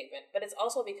actually, as a statement. But it's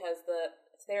also because the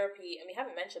therapy, and we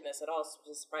haven't mentioned this at all,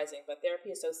 which is surprising, but therapy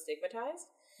is so stigmatized.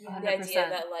 Yeah. The idea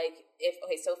that like,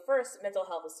 so first, mental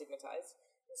health is stigmatized.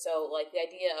 So like the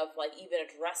idea of like even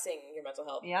addressing your mental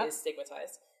health is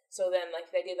stigmatized. So then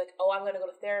like the idea like, oh, I'm going to go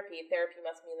to therapy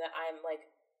must mean that I'm like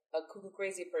a cuckoo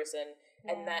crazy person,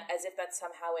 and that as if that's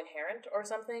somehow inherent or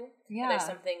something. Yeah. And there's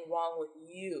something wrong with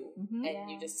you, and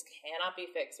you just cannot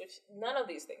be fixed, which none of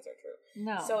these things are true.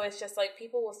 No. So it's just like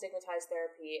people will stigmatize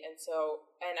therapy, and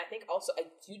I think also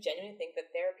I do genuinely think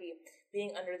that therapy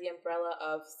being under the umbrella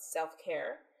of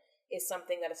self-care is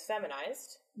something that is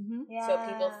feminized. So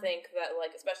people think that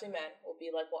like, especially men will be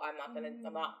like, well, I'm not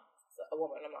a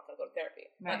woman, I'm not going to go to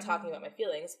therapy. I'm not talking about my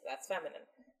feelings, that's feminine.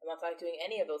 I'm not doing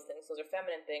any of those things, those are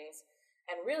feminine things.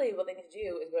 And really what they need to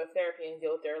do is go to therapy and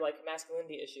deal with their like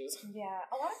masculinity issues. Yeah,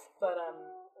 a lot of people.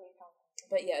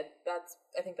 But yeah,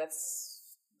 I think that's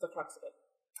the crux of it.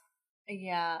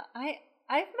 Yeah,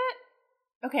 I've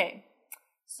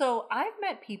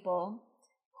met people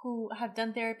who have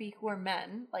done therapy who are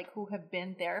men, like who have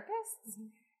been therapists,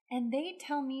 and they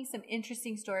tell me some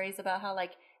interesting stories about how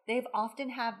like they've often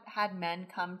had men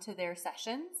come to their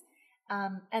sessions,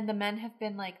 and the men have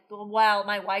been like, well,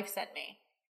 my wife sent me.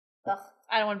 Ugh,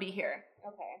 I don't want to be here.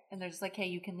 Okay. And they're just like, hey,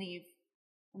 you can leave.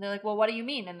 And they're like, well, what do you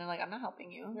mean? And they're like, I'm not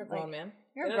helping you. You're a grown man.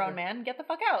 You're a grown man. Get the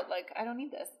fuck out. Like, I don't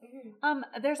need this.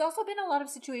 There's also been a lot of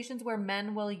situations where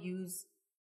men will use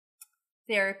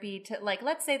therapy to, like,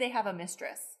 let's say they have a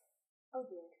mistress. Oh,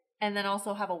 dear. And then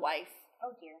also have a wife.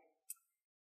 Oh, dear.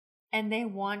 And they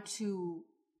want to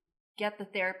get the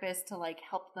therapist to, like,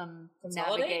 help them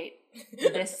navigate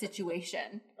this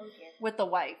situation with the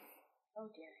wife. Oh,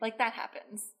 dear. Like, that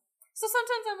happens. So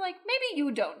sometimes I'm like, maybe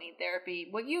you don't need therapy.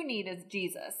 What you need is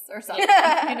Jesus or something,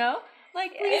 you know?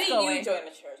 Like, please maybe go you away. join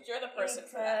the church. You're the person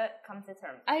for that. Come to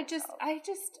terms.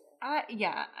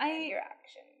 Your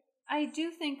actions. I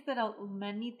do think that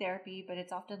men need therapy, but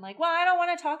it's often like, well, I don't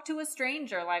want to talk to a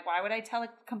stranger. Like, why would I tell a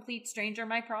complete stranger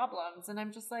my problems? And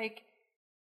I'm just like,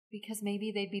 because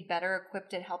maybe they'd be better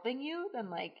equipped at helping you than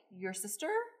like your sister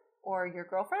or your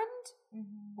girlfriend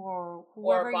or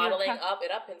whoever. Or bottling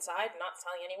it up inside, not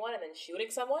telling anyone, and then shooting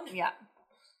someone. Yeah.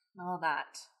 All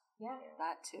that. Yeah.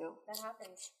 That too. That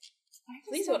happens.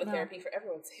 Please go to therapy for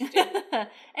everyone's safety.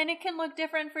 And it can look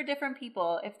different for different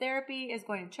people. If therapy is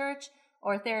going to church,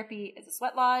 or therapy is a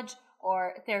sweat lodge,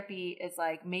 or therapy is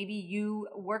like maybe you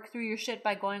work through your shit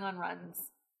by going on runs.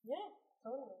 Yeah.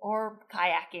 Totally. or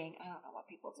kayaking. I don't know what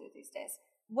people do these days.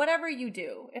 Whatever you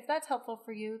do, if that's helpful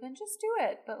for you, then just do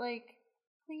it. But like,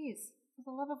 please, for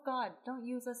the love of God, don't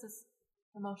use us as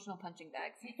emotional punching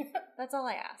bags. That's all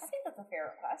I ask. I think that's a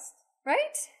fair request.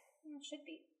 Right? It should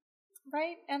be.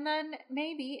 Right? And then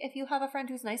maybe if you have a friend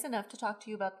who's nice enough to talk to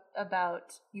you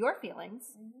about your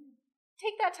feelings,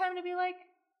 take that time to be like,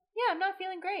 yeah, I'm not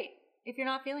feeling great. If you're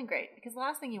not feeling great, because the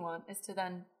last thing you want is to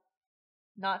then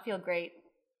not feel great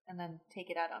and then take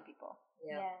it out on people.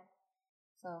 Yeah.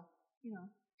 So,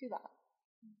 do that.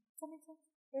 Does that make sense?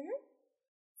 Mm-hmm.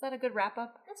 Is that a good wrap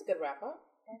up? That's a good wrap up.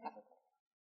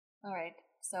 All right.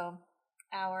 So,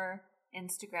 our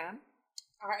Instagram.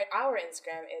 Our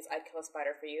Instagram is I'd Kill a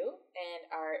Spider for You,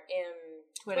 and our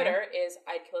Twitter is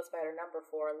I'd Kill a Spider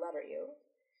letter U.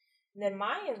 And then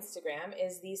my Instagram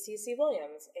is the CC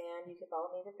Williams, and you can follow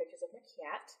me for pictures of my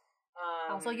cat.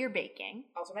 Also, your baking.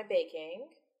 Also, my baking.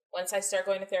 Once I start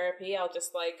going to therapy, I'll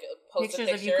just post Pictures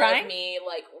a picture of me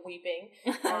weeping.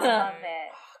 I love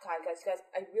it. Oh, God, guys,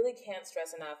 I really can't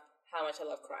stress enough how much I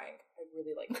love crying. I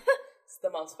really like it. It's the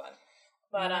most fun.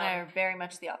 But and I are very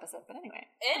much the opposite. But anyway.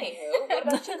 Anywho, what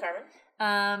about you, Carmen?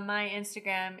 My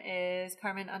Instagram is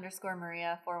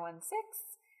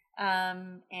Carmen_Maria416.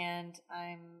 And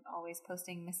I'm always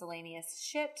posting miscellaneous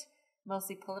shit,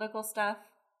 mostly political stuff.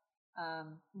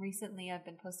 Recently I've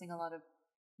been posting a lot of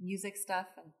music stuff,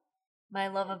 and my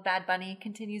love of Bad Bunny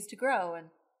continues to grow,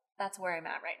 and that's where I'm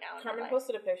at right now. Carmen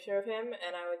posted a picture of him,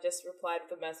 and I would just reply with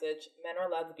the message, "Men are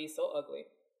allowed to be so ugly."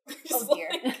 Oh dear.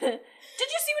 Did you see what he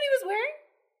was wearing?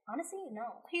 Honestly,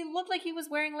 no. He looked like he was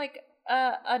wearing like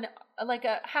a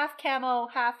half camo,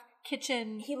 half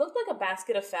kitchen. He looked like a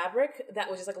basket of fabric that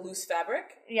was just loose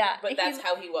fabric. Yeah, but that's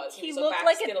how he was. He was looked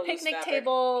like a picnic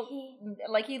table. He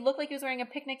looked like he was wearing a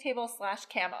picnic table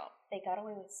 / camo. They got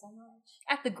away with so much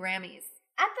At the Grammys.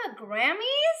 At the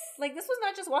Grammys? This was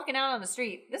not just walking out on the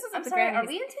street. This is at I'm the sorry, Grammys. are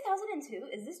we in 2002?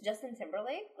 Is this Justin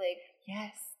Timberlake?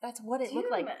 Yes, that's what it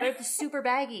looked like. It was super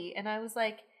baggy, and I was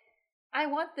like, I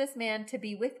want this man to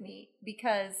be with me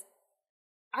because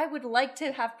I would like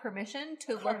to have permission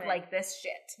to look like this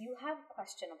shit. You have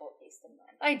questionable taste in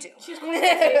men. I do. She's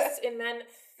questionable taste in men.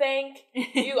 Thank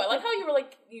you. I like how you were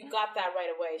you got that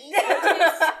right away.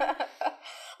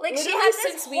 She had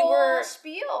this whole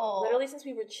spiel. Literally since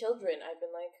we were children, I've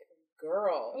been like,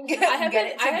 girl. I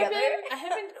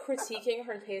have been critiquing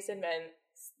her taste in men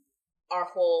our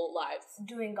whole lives.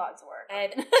 Doing God's work.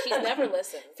 And she's never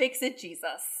listened. Fix it,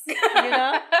 Jesus. You know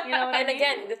what I mean?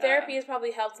 Again, the therapy has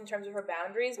probably helped in terms of her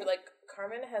boundaries, but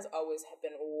Carmen has always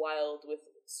been wild with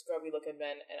scrubby looking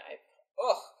men, and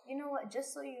You know what?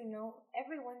 Just so you know,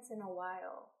 every once in a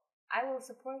while, I will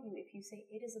support you if you say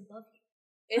it is above you.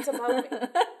 It's above me.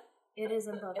 It is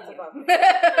above you. It's above me.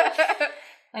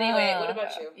 Anyway, what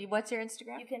about you? What's your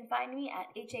Instagram? You can find me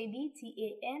at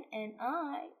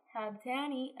HABTANNI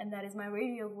Habtani, and that is my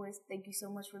radio voice. Thank you so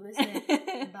much for listening.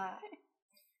 Bye.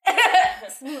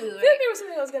 Smooth. I feel like there was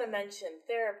something I was going to mention.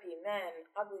 Therapy, men,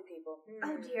 ugly people.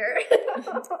 Oh dear.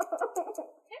 Can't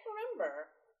remember.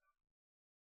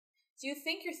 Do you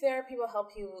think your therapy will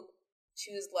help you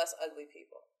choose less ugly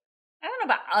people? I don't know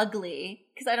about ugly,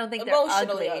 because I don't think they're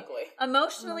ugly.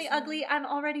 Emotionally ugly. Ugly, I'm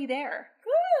already there.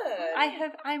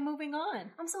 Good. I'm moving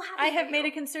on. I'm so happy. I have made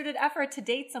a concerted effort to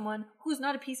date someone who's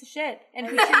not a piece of shit and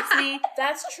who treats me.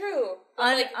 That's true.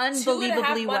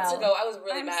 Unbelievably 2.5 months well. ago, I was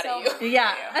really mad at you.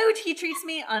 Yeah, he treats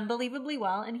me unbelievably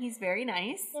well, and he's very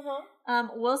nice.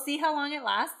 We'll see how long it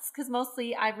lasts, because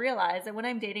mostly I've realized that when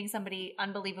I'm dating somebody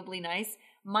unbelievably nice,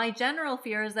 my general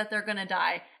fear is that they're going to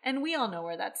die, and we all know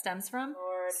where that stems from.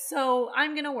 Lord. So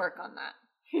I'm going to work on that.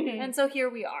 And so here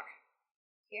we are.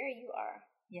 Here you are.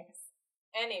 Yes.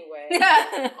 Anyway,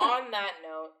 on that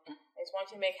note, I just want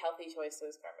you to make healthy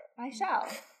choices, Carmen. I shall.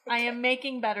 I am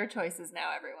making better choices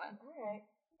now, everyone. All right.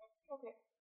 Okay.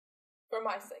 For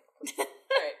my sake. All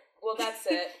right. Well, that's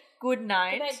it. Good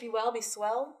night. Good night. Be well, be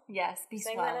swell. Yes, be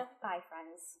Sing swell. that. Bye,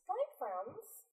 friends. Bye, friends.